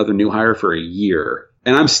get another new hire for a year.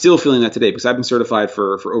 And I'm still feeling that today, because I've been certified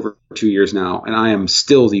for over 2 years now, and I am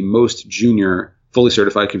still the most junior fully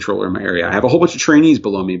certified controller in my area. I have a whole bunch of trainees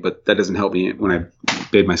below me, but that doesn't help me when I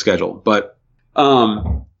bid my schedule. But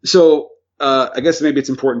so I guess maybe it's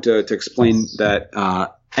important to explain that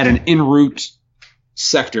at an en route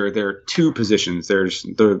sector, there are two positions. There's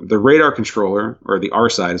the radar controller, or the R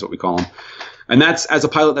side is what we call him. And that's, as a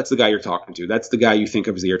pilot, that's the guy you're talking to. That's the guy you think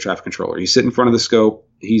of as the air traffic controller. You sit in front of the scope.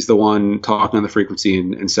 He's the one talking on the frequency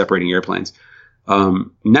and separating airplanes.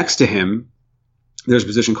 Next to him, there's a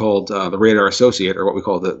position called the radar associate, or what we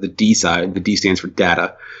call the D side. The D stands for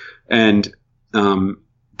data. And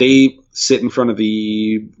they sit in front of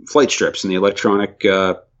the flight strips and the electronic,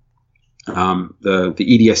 the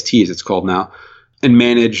EDST as it's called now, and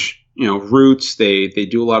manage, routes. They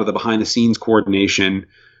do a lot of the behind the scenes coordination.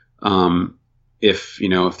 If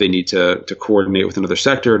they need to coordinate with another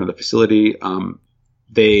sector, another facility,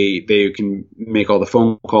 they can make all the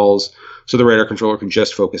phone calls, so the radar controller can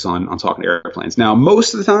just focus on talking to airplanes. Now,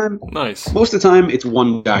 most of the time, it's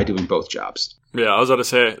one guy doing both jobs. Yeah, I was about to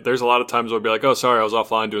say, there's a lot of times where I'll be like, oh, sorry, I was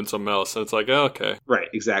offline doing something else. And it's like, oh, okay. Right,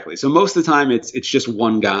 exactly. So most of the time, it's just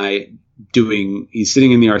one guy he's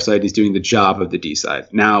sitting in the R side, he's doing the job of the D side.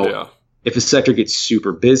 Now, if a sector gets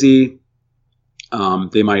super busy,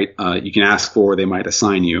 they might, you can ask for, they might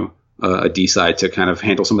assign you a D side to kind of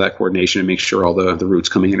handle some of that coordination and make sure all the routes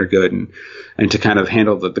coming in are good, and to kind of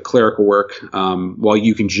handle the clerical work, while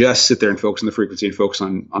you can just sit there and focus on the frequency and focus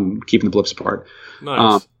on keeping the blips apart.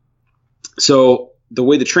 Nice. So the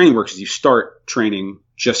way the training works is you start training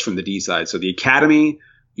just from the D side. So the academy,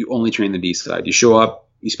 you only train the D side. You show up,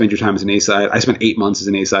 you spend your time as an A side. I spent 8 months as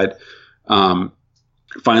an A side.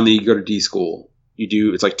 Finally, you go to D school.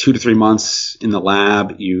 It's like 2 to 3 months in the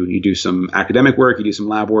lab. You do some academic work, you do some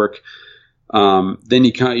lab work. Then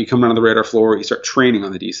you come around the radar floor, you start training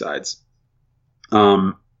on the D sides.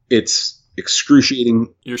 It's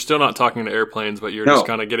excruciating. You're still not talking to airplanes, but you're just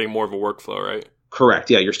kind of getting more of a workflow, right? Correct.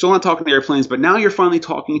 Yeah, you're still not talking to airplanes, but now you're finally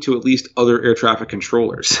talking to at least other air traffic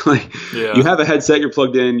controllers. You have a headset, you're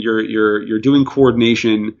plugged in, you're doing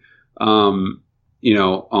coordination, on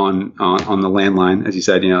the landline, as you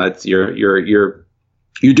said. It's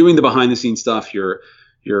you're doing the behind the scenes stuff. You're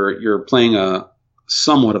playing a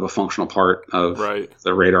somewhat of a functional part of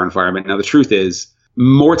the radar environment. Now, the truth is,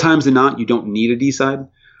 more times than not, you don't need a D side.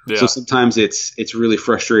 Yeah. So sometimes it's really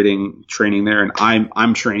frustrating training there, and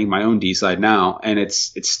I'm training my own D side now, and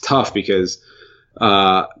it's tough because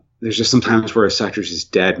there's just some times where a sector's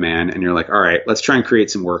just dead, man, and you're like, all right, let's try and create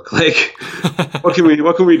some work. Like, what can we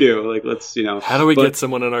do? Like, let's how do we get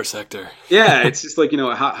someone in our sector? Yeah, it's just like,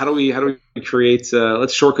 how do we create?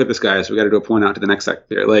 Let's shortcut this guy, so we got to do a point out to the next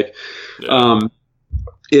sector. Like,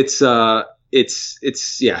 it's So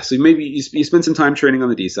maybe you spend some time training on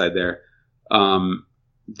the D side there.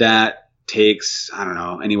 That takes, I don't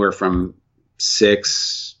know, anywhere from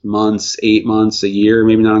 6 months, 8 months, a year,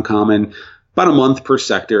 maybe not uncommon. About a month per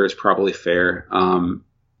sector is probably fair. And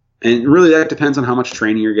really that depends on how much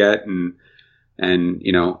training you get and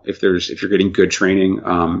if you're getting good training.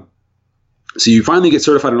 So you finally get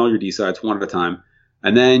certified on all your D sides one at a time,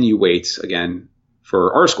 and then you wait again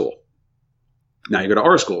for R school. Now you go to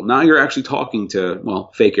R school. Now you're actually talking to,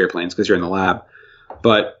 fake airplanes because you're in the lab,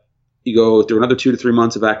 but you go through another 2 to 3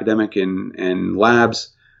 months of academic and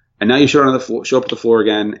labs, and now you show up at the floor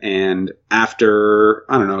again. And after,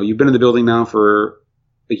 I don't know, you've been in the building now for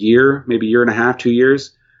a year, maybe a year and a half, 2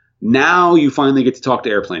 years. Now you finally get to talk to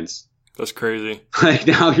airplanes. That's crazy. Like,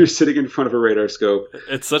 now you're sitting in front of a radar scope.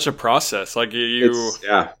 It's such a process. Like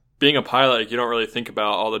being a pilot, like, you don't really think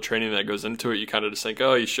about all the training that goes into it. You kind of just think,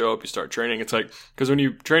 oh, you show up, you start training. It's like, because when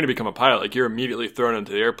you train to become a pilot, like, you're immediately thrown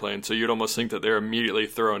into the airplane. So you'd almost think that they're immediately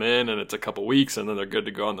thrown in, and it's a couple weeks, and then they're good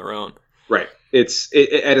to go on their own. Right. It's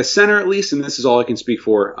at a center, at least, and this is all I can speak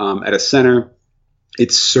for. At a center,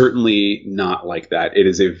 it's certainly not like that. It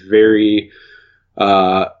is a very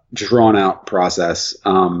drawn out process,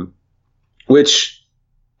 which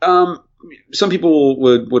some people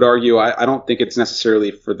would argue. I don't think it's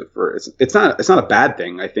necessarily it's not a bad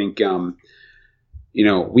thing. I think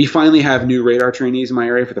we finally have new radar trainees in my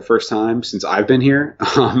area for the first time since I've been here.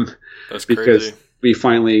 That's because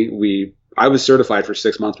crazy. I was certified for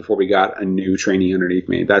 6 months before we got a new trainee underneath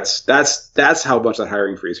me. That's how much that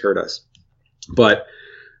hiring freeze hurt us. But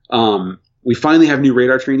we finally have new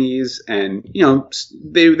radar trainees, and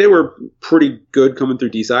they were pretty good coming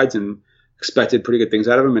through D sides and expected pretty good things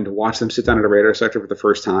out of them. And to watch them sit down at a radar sector for the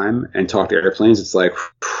first time and talk to airplanes, it's like,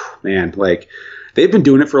 man, like, they've been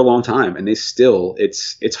doing it for a long time, and it's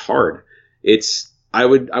hard. I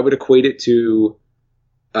would equate it to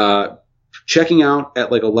checking out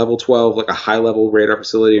at like a level 12, like a high level radar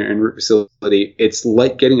facility or en route facility. It's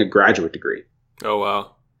like getting a graduate degree. Oh,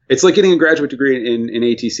 wow. It's like getting a graduate degree in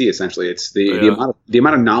ATC. Essentially, it's the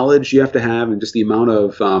amount of knowledge you have to have, and just the amount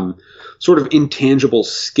of sort of intangible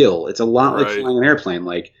skill. It's a lot like flying an airplane,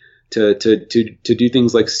 like to do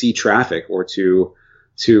things like see traffic, or to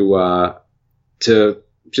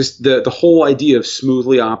just the whole idea of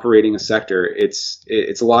smoothly operating a sector.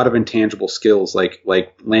 It's a lot of intangible skills, like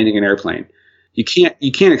landing an airplane. You can't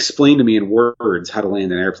explain to me in words how to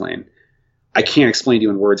land an airplane. I can't explain to you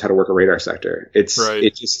in words how to work a radar sector. It's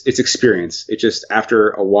experience. It just, after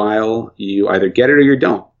a while, you either get it or you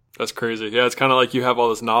don't. That's crazy. Yeah, it's kind of like you have all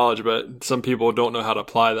this knowledge, but some people don't know how to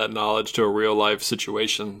apply that knowledge to a real life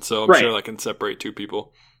situation. So I'm sure that can separate two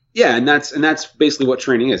people. Yeah, and that's basically what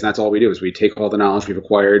training is. And that's all we do, is we take all the knowledge we've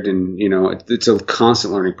acquired, and it's a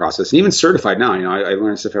constant learning process. And even certified now, I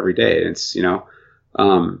learn stuff every day. It's you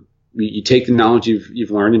take the knowledge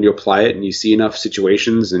you've learned and you apply it, and you see enough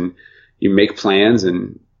situations and you make plans,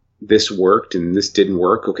 and this worked and this didn't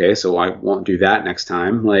work. Okay, so I won't do that next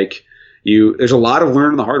time. Like there's a lot of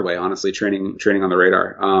learning the hard way, honestly, training on the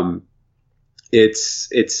radar.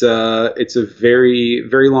 It's a very,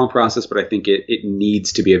 very long process, but I think it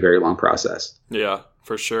needs to be a very long process. Yeah,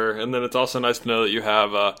 for sure. And then it's also nice to know that you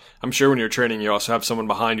have, I'm sure when you're training, you also have someone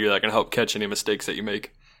behind you that can help catch any mistakes that you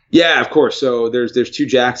make. Yeah, of course. So there's two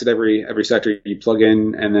jacks at every sector you plug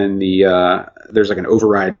in, and then there's like an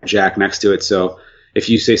override jack next to it. So if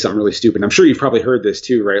you say something really stupid, I'm sure you've probably heard this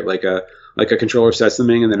too, right? Like a controller says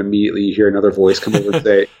something, and then immediately you hear another voice come over and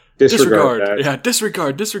say, disregard that. Yeah,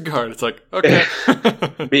 disregard. It's like, okay.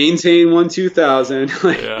 Maintain 1-2000.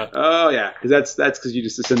 Like, yeah. Oh yeah, because that's because you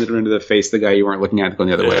just descended into the face of the guy you weren't looking at going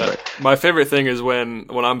the other way. But my favorite thing is when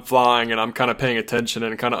I'm flying and I'm kind of paying attention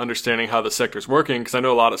and kind of understanding how the sector's working, because I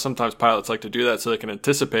know sometimes pilots like to do that so they can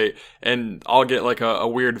anticipate, and I'll get like a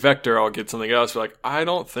weird vector, I'll get something else, like, I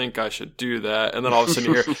don't think I should do that, and then all of a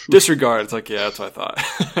sudden you hear disregard. It's like, yeah, that's what I thought.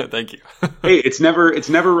 Thank you. Hey, it's never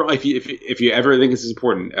if you ever think this is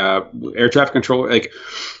important. Air traffic control, like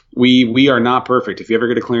we are not perfect. If you ever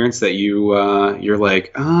get a clearance that you're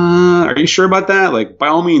like, are you sure about that? Like, by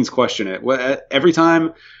all means, question it. Every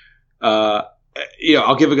time,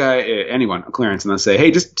 I'll give anyone a clearance, and they'll say,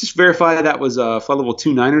 hey, just verify that was flight level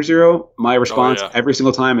 290. My response every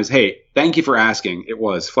single time is, hey, thank you for asking. It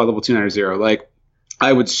was flight level 290. Like,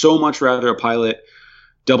 I would so much rather a pilot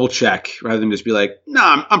double check rather than just be like, no,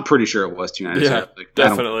 I'm pretty sure it was 290. Yeah, like,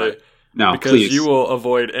 definitely. No, because please. You will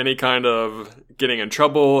avoid any kind of getting in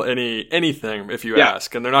trouble, anything if you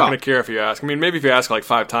ask, and they're not going to care if you ask. I mean, maybe if you ask like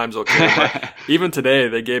 5 times, they'll care. But even today,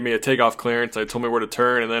 they gave me a takeoff clearance. They told me where to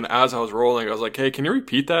turn, and then as I was rolling, I was like, "Hey, can you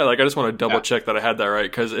repeat that? Like, I just want to double check that I had that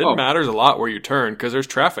right, because it matters a lot where you turn, because there's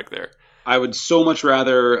traffic there." I would so much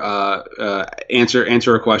rather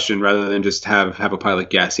answer a question rather than just have a pilot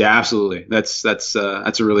guess. Yeah, absolutely. That's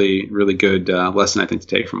a really, really good lesson, I think, to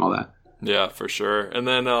take from all that. Yeah, for sure. And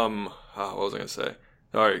then what was I going to say?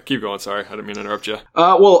 All right, keep going. Sorry, I didn't mean to interrupt you.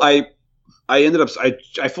 Well, I ended up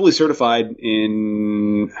I fully certified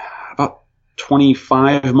in about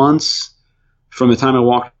 25 months from the time I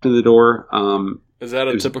walked in the door. Is that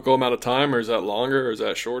a typical amount of time, or is that longer, or is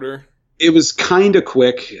that shorter? It was kind of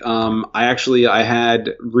quick. I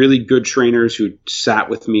had really good trainers who sat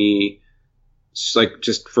with me, like,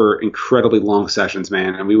 just for incredibly long sessions,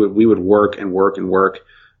 man. And we would work and work and work.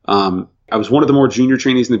 I was one of the more junior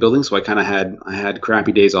trainees in the building, so I had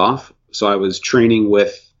crappy days off. So I was training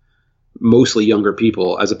with mostly younger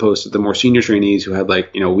people, as opposed to the more senior trainees who had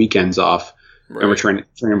weekends off, and were training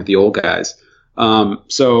with the old guys.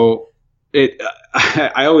 So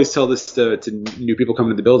I always tell this to new people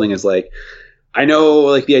coming to the building, is like, I know,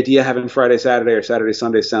 like, the idea of having Friday, Saturday, or Saturday,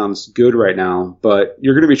 Sunday sounds good right now, but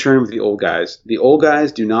you're going to be training with the old guys. The old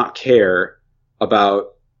guys do not care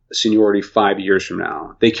about seniority 5 years from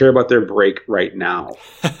now. They care about their break right now.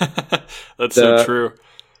 That's so true.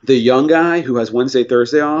 The young guy who has Wednesday,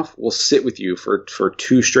 Thursday off will sit with you for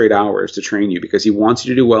 2 straight hours to train you, because he wants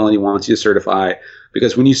you to do well and he wants you to certify.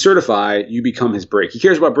 Because when you certify, you become his break. He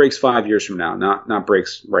cares about breaks 5 years from now, not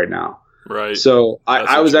breaks right now. Right. So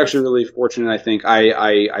I was actually really fortunate. I think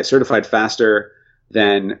I certified faster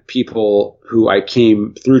than people who I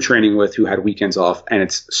came through training with who had weekends off, and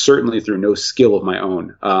it's certainly through no skill of my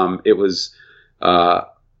own. It was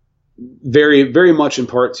very, very much in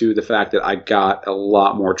part to the fact that I got a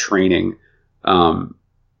lot more training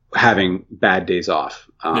having bad days off.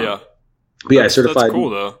 But I certified. That's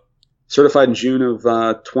cool, though. Certified in June of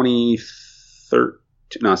 2013.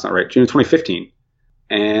 No, it's not right. June of 2015.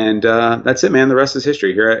 And that's it, man. The rest is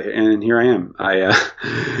history. Here I am.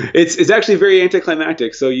 It's actually very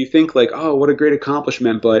anticlimactic. So you think like, oh, what a great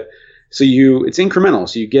accomplishment, but it's incremental.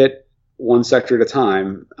 So you get one sector at a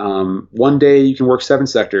time. One day you can work 7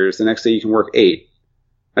 sectors. The next day you can work 8.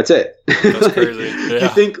 That's it. That's crazy.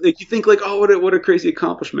 Yeah. You think like, oh, what a crazy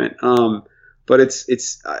accomplishment. But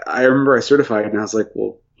I remember I certified and I was like,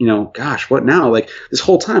 well, gosh, what now? Like this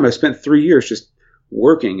whole time I've spent 3 years just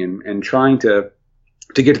working and trying to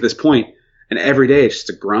get to this point, and every day it's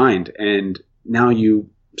just a grind. And now you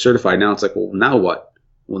certified. Now it's like, well, now what?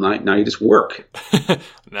 Well, now you just work.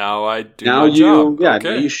 Now I do my job. Yeah,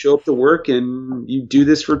 okay. now you show up to work and you do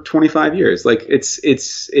this for 25 years. Like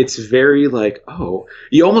it's very like, oh,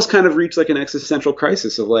 you almost kind of reach like an existential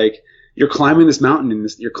crisis of like, you're climbing this mountain and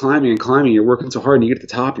you're climbing and climbing, you're working so hard and you get to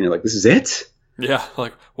the top and you're like, this is it? Yeah,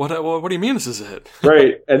 like what do you mean this is it?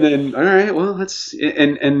 Right. And then, all right, well, that's,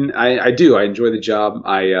 and I enjoy the job.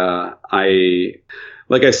 Like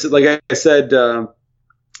I said to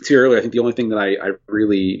you earlier, I think the only thing that I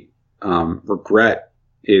really regret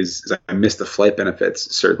is I missed the flight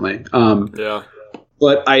benefits, certainly. Yeah.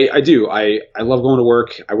 But I do. I love going to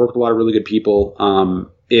work. I work with a lot of really good people.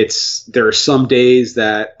 There are some days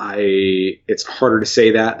that it's harder to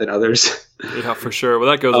say that than others. Yeah, for sure. Well,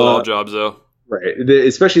 that goes with all jobs, though. Right.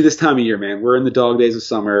 Especially this time of year, man. We're in the dog days of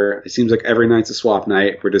summer. It seems like every night's a swap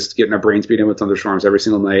night. We're just getting our brains beaten with thunderstorms every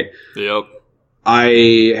single night. Yep.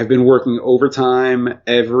 I have been working overtime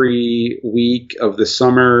every week of the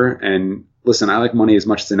summer. And listen, I like money as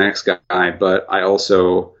much as the next guy, but I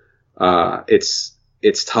also, it's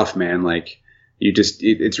tough, man. Like it's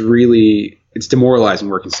demoralizing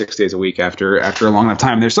working 6 days a week after a long enough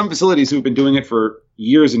time. There's some facilities who've been doing it for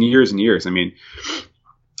years and years and years. I mean,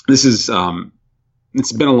 this is,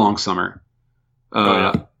 it's been a long summer.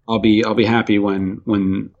 Yeah. I'll be happy when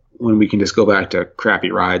we can just go back to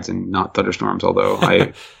crappy rides and not thunderstorms. Although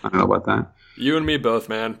I don't know about that. You and me both,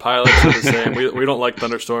 man. Pilots are the same. We don't like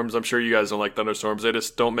thunderstorms. I'm sure you guys don't like thunderstorms. They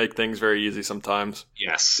just don't make things very easy sometimes.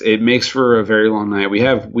 Yes, it makes for a very long night. We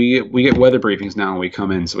get weather briefings now when we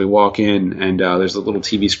come in. So we walk in and there's a little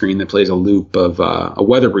TV screen that plays a loop of a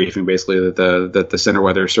weather briefing, basically that the Center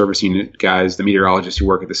Weather Service Unit guys, the meteorologists who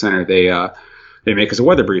work at the center, they make us a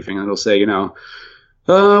weather briefing, and it'll say,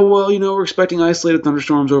 we're expecting isolated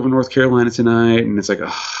thunderstorms over North Carolina tonight, and it's like,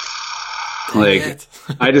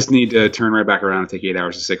 I just need to turn right back around and take 8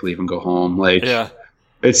 hours of sick leave and go home. Like, yeah.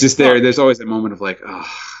 It's just there. There's always that moment of like,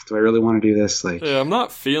 oh, do I really want to do this? Like, yeah, I'm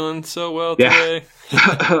not feeling so well today.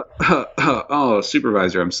 Oh,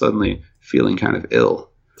 supervisor, I'm suddenly feeling kind of ill.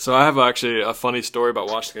 So I have actually a funny story about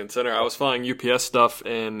Washington Center. I was flying UPS stuff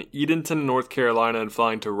in Edenton, North Carolina, and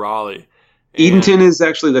flying to Raleigh. Edenton is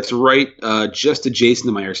actually, that's right, just adjacent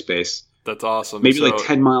to my airspace. That's awesome. Maybe like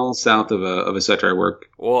 10 miles south of a sector I work.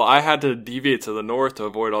 Well, I had to deviate to the north to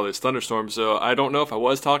avoid all these thunderstorms, so I don't know if I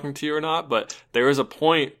was talking to you or not, but there was a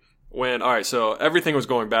point when, all right, so everything was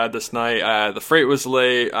going bad this night. The freight was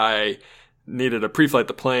late. I needed to pre-flight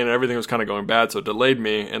the plane, and everything was kind of going bad, so it delayed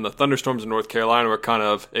me, and the thunderstorms in North Carolina were kind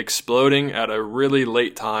of exploding at a really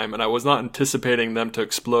late time, and I was not anticipating them to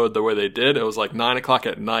explode the way they did. It was like 9 o'clock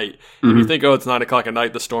at night, and you think, oh, it's 9 o'clock at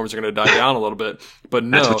night, the storms are going to die down a little bit, but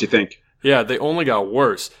no. That's what you think. Yeah, they only got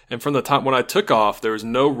worse. And from the time when I took off, there was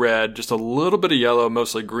no red, just a little bit of yellow,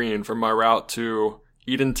 mostly green from my route to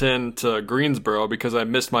Edenton to Greensboro, because I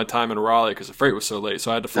missed my time in Raleigh because the freight was so late.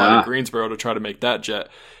 So I had to fly to Greensboro to try to make that jet.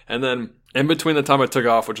 And then in between the time I took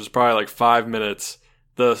off, which was probably like 5 minutes,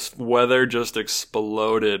 the weather just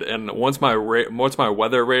exploded. And once my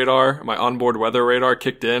weather radar, my onboard weather radar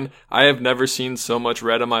kicked in, I have never seen so much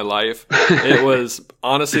red in my life. It was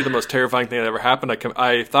honestly the most terrifying thing that ever happened.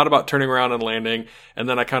 I thought about turning around and landing, and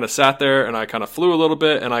then I kind of sat there and I kind of flew a little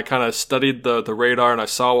bit, and I kind of studied the radar, and I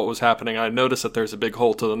saw what was happening. I noticed that there's a big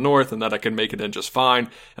hole to the north and that I could make it in just fine.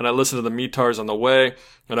 And I listened to the METARs on the way,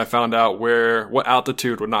 and I found out what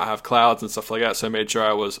altitude would not have clouds and stuff like that. So I made sure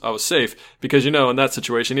I was safe, because in that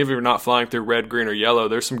situation, even if you're not flying through red, green, or yellow,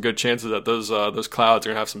 there's some good chances that those clouds are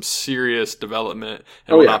gonna have some serious development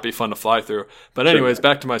and will not be fun to fly through. But anyways,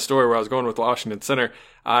 back to my story where I was going with Washington Center.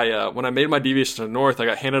 When I made my deviation to the north, I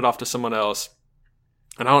got handed off to someone else.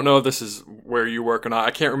 And I don't know if this is where you work or not.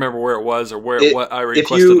 I can't remember where it was or what I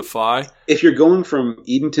requested to fly. If you're going from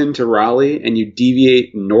Edenton to Raleigh and you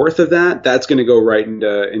deviate north of that, that's going to go right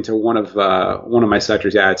into one of my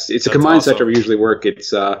sectors. Yeah, it's a combined sector we usually work.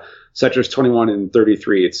 It's sectors 21 and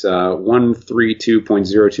 33. It's 132.02 or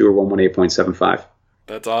 118.75.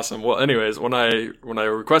 That's awesome. Well, anyways, when I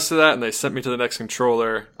requested that and they sent me to the next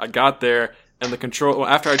controller, I got there, and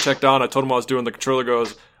after I checked on, I told him what I was doing. The controller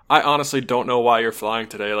goes, I honestly don't know why you're flying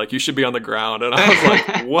today. Like, you should be on the ground. And I was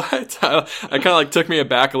like, what? I kind of took me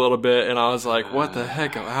aback a little bit, and I was like, what the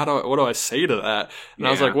heck? What do I say to that? And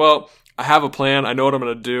I was like, well, I have a plan. I know what I'm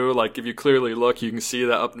going to do. Like, if you clearly look, you can see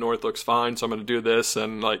that up north looks fine. So I'm going to do this.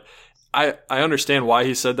 And like, I understand why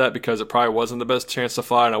he said that, because it probably wasn't the best chance to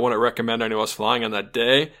fly. And I wouldn't recommend anyone else flying on that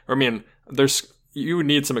day. I mean, you would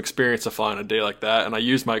need some experience to fly on a day like that. And I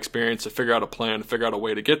used my experience to figure out a plan, to figure out a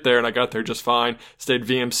way to get there. And I got there just fine. Stayed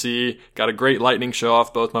VMC, got a great lightning show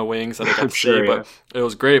off both my wings that I got to see, but it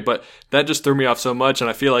was great. But that just threw me off so much. And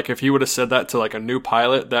I feel like if he would have said that to like a new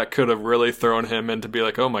pilot, that could have really thrown him into be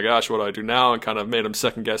like, oh my gosh, what do I do now? And kind of made him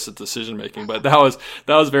second guess his decision making. But that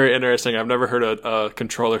was very interesting. I've never heard a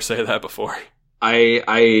controller say that before.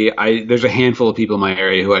 There's a handful of people in my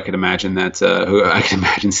area who I could imagine who I could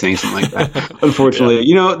imagine saying something like that. Unfortunately,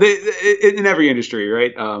 in every industry,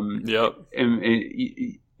 right? Yep.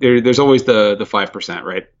 And there's always the 5%,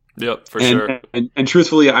 right? Yep, for sure. And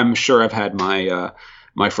truthfully, I'm sure I've had my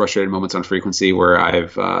frustrated moments on frequency where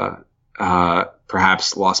I've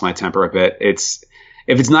perhaps lost my temper a bit. If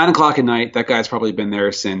it's 9 o'clock at night, that guy's probably been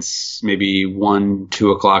there since maybe 1, 2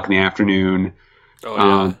 o'clock in the afternoon. Oh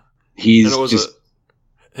yeah. His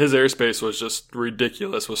airspace was just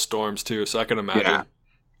ridiculous with storms too, so I can imagine. Yeah.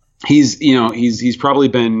 He's probably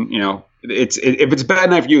been, if it's a bad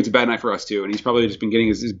night for you, it's a bad night for us too, and he's probably just been getting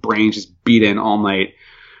his brain just beat in all night.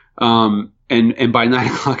 And by 9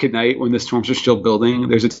 o'clock at night, when the storms are still building,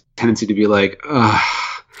 there's a tendency to be like,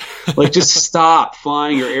 like just stop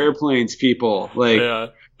flying your airplanes, people. Like, yeah.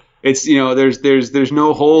 It's, there's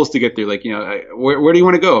no holes to get through. Like, where do you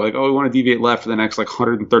want to go? Like, oh, we want to deviate left for the next like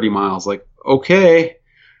 130 miles. Like, okay.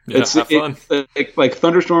 Yeah, have fun. Like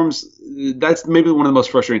thunderstorms, that's maybe one of the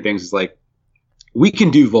most frustrating things is like, we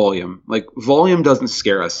can do volume. Like, volume doesn't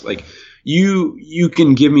scare us. Like, you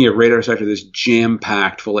can give me a radar sector that's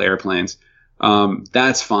jam-packed full of airplanes.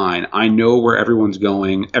 That's fine. I know where everyone's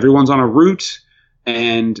going. Everyone's on a route.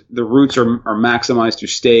 And the routes are maximized to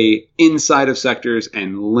stay inside of sectors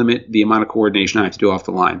and limit the amount of coordination I have to do off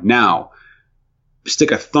the line. Now,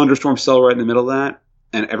 stick a thunderstorm cell right in the middle of that,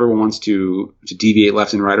 and everyone wants to deviate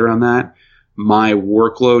left and right around that. My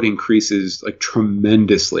workload increases like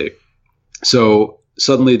tremendously. So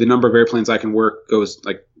suddenly the number of airplanes I can work goes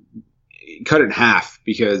like cut it in half,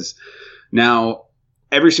 because now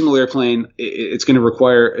every single airplane, it's going to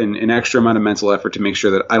require an extra amount of mental effort to make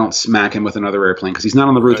sure that I don't smack him with another airplane, because he's not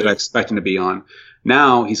on the route that I expect him to be on.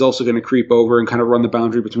 Now he's also going to creep over and kind of run the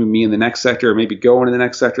boundary between me and the next sector, or maybe go into the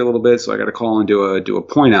next sector a little bit. So I got to call and do a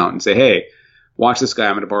point out and say, hey, watch this guy.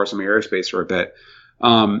 I'm going to borrow some of your airspace for a bit.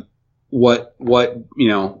 What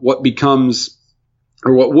becomes,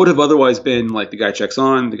 or what would have otherwise been like the guy checks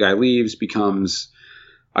on, the guy leaves, becomes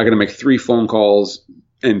I got to make 3 phone calls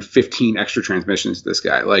and 15 extra transmissions to this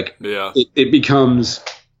guy. Like, yeah, it becomes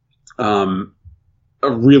a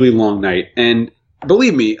really long night. And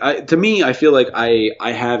believe me, to me, I feel like I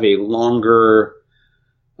have a longer,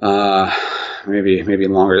 maybe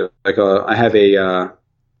longer, like I have a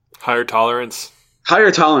higher tolerance.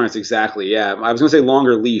 Higher tolerance, exactly. Yeah, I was going to say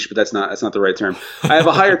longer leash, but that's not the right term. I have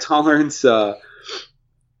a higher tolerance.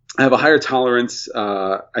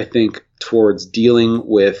 I think, towards dealing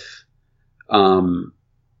with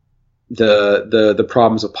the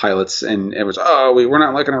problems of pilots, and it was, we're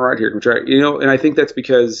not liking our ride here, and I think that's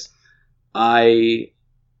because I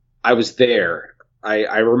was there.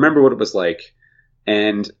 I remember what it was like,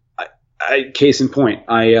 and I case in point,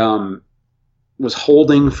 I was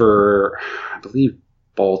holding for, I believe,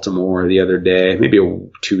 Baltimore the other day, maybe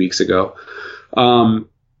 2 weeks ago,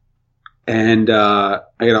 and I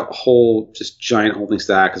got a whole just giant holding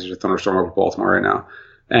stack because there's a thunderstorm over Baltimore right now,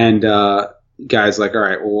 and guy's like, all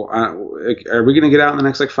right, well, are we going to get out in the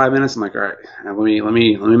next like 5 minutes? I'm like, all right, let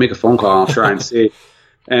me make a phone call. I'll try and see.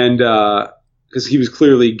 And because he was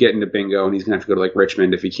clearly getting to bingo, and he's gonna have to go to like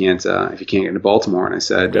Richmond if he can't get into Baltimore. And I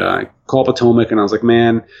said, call Potomac, and I was like,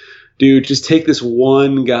 man, dude, just take this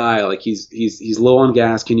one guy. Like he's low on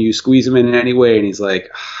gas. Can you squeeze him in any way? And he's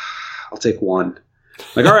like, I'll take one.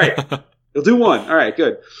 I'm like, all right, you'll do one. All right,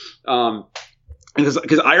 good.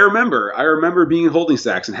 Because I remember being in holding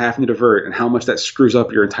stacks and having to divert, and how much that screws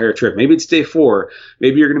up your entire trip. Maybe it's day 4.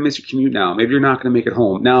 Maybe you're going to miss your commute now. Maybe you're not going to make it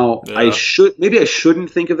home. Now, yeah. I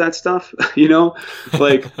shouldn't think of that stuff,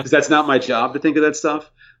 like, because that's not my job to think of that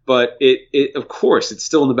stuff. But it of course, it's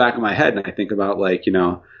still in the back of my head, and I think about like,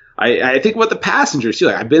 I think about the passengers too.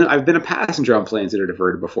 Like I've been a passenger on planes that are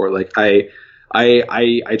diverted before. Like I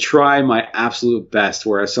try my absolute best,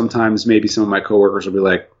 whereas sometimes maybe some of my coworkers will be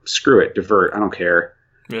like, screw it, divert, I don't care.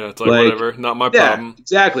 Yeah, it's like whatever, not my problem.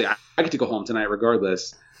 Exactly. I get to go home tonight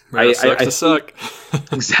regardless. Right, I suck.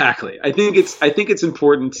 Exactly. I think it's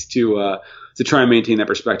important to try and maintain that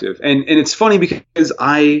perspective. And it's funny because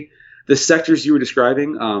I the sectors you were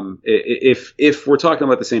describing, if we're talking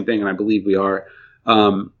about the same thing, and I believe we are,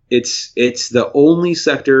 it's the only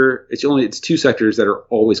sector. It's two sectors that are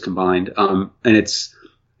always combined, and it's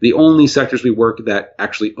the only sectors we work that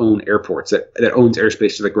actually own airports, that owns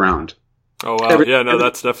airspace to the ground. Oh wow,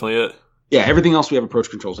 that's definitely it. Yeah, everything else we have approach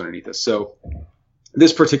controls underneath us. So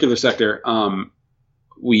this particular sector,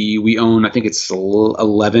 we own, I think it's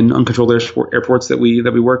 11 uncontrolled airports that we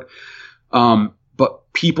work. But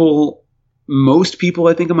most people,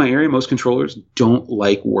 I think in my area, most controllers don't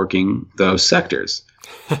like working those sectors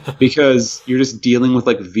because you're just dealing with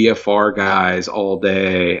like VFR guys all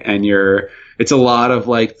day, and it's a lot of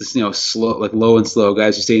like this, slow, like low and slow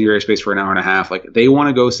guys who stay in your airspace for an hour and a half. Like they want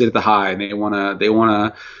to go sit at the high, and they want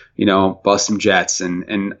to bust some jets.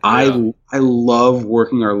 And I love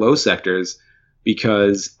working our low sectors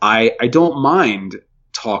because I don't mind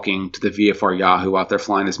talking to the VFR Yahoo out there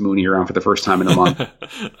flying his Mooney around for the first time in a month.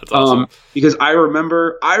 That's awesome. Because I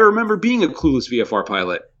remember being a clueless VFR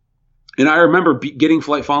pilot, and I remember getting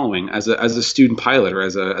flight following as a student pilot or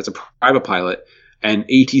as a private pilot, and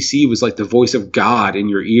ATC was like the voice of God in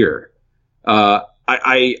your ear. I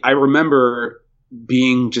remember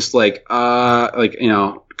being just completely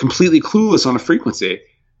clueless on a frequency,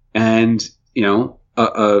 and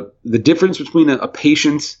the difference between a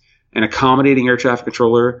patient and accommodating air traffic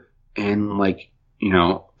controller and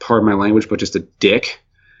pardon my language, but just a dick,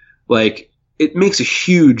 like it makes a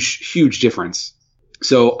huge difference.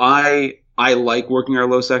 So I like working our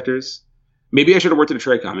low sectors. Maybe I should have worked at a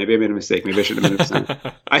TRACON. Maybe I made a mistake. Maybe I should have been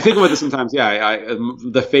a I think about this sometimes. Yeah,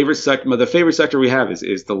 the favorite sector we have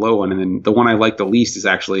is the low one, and then the one I like the least is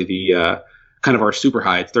actually the kind of our super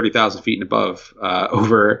high. It's 30,000 feet and above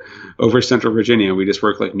over Central Virginia. We just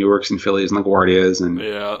work like Newarks and Phillies and LaGuardias, and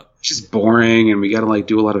it's just boring. And we got to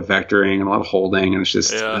do a lot of vectoring and a lot of holding, and it's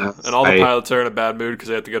just and all the pilots are in a bad mood because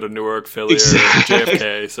they have to go to Newark, Philly, or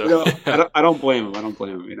JFK. So I don't blame them.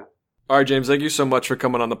 All right, James, thank you so much for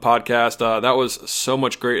coming on the podcast. That was so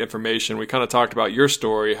much great information. We kind of talked about your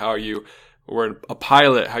story, how you were a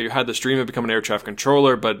pilot, how you had this dream of becoming an air traffic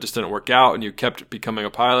controller, but it just didn't work out, and you kept becoming a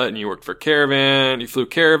pilot, and you worked for Caravan, you flew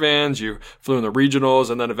Caravans, you flew in the regionals,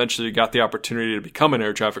 and then eventually you got the opportunity to become an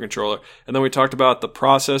air traffic controller. And then we talked about the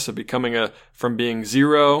process of becoming from being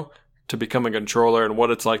zero to becoming a controller and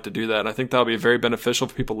what it's like to do that. And I think that'll be very beneficial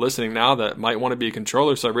for people listening now that might want to be a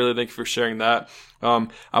controller. So I really thank you for sharing that. I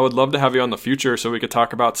would love to have you on the future so we could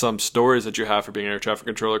talk about some stories that you have for being an air traffic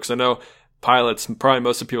controller, because I know pilots, probably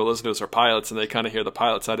most of the people listening to us are pilots, and they kind of hear the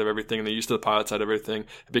pilot side of everything, and they're used to the pilot side of everything.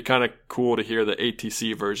 It'd be kind of cool to hear the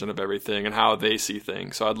ATC version of everything and how they see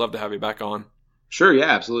things. So I'd love to have you back on. Sure, yeah,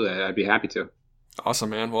 absolutely. I'd be happy to. Awesome,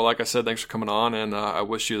 man. Well, like I said, thanks for coming on, and I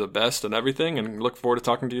wish you the best and everything, and look forward to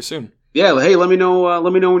talking to you soon. Yeah, hey, let me know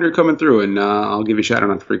when you're coming through, and I'll give you a shout out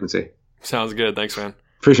on the frequency. Sounds good. Thanks, man.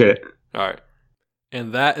 Appreciate it. All right.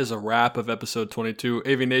 And that is a wrap of episode 22.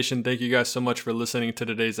 Aviation, thank you guys so much for listening to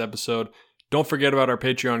today's episode. Don't forget about our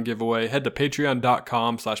Patreon giveaway. Head to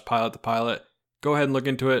patreon.com/pilot2pilot. Go ahead and look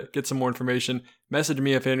into it. Get some more information. Message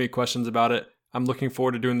me if you have any questions about it. I'm looking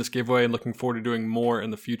forward to doing this giveaway and looking forward to doing more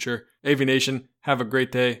in the future. Aviation, have a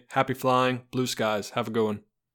great day. Happy flying. Blue skies. Have a good one.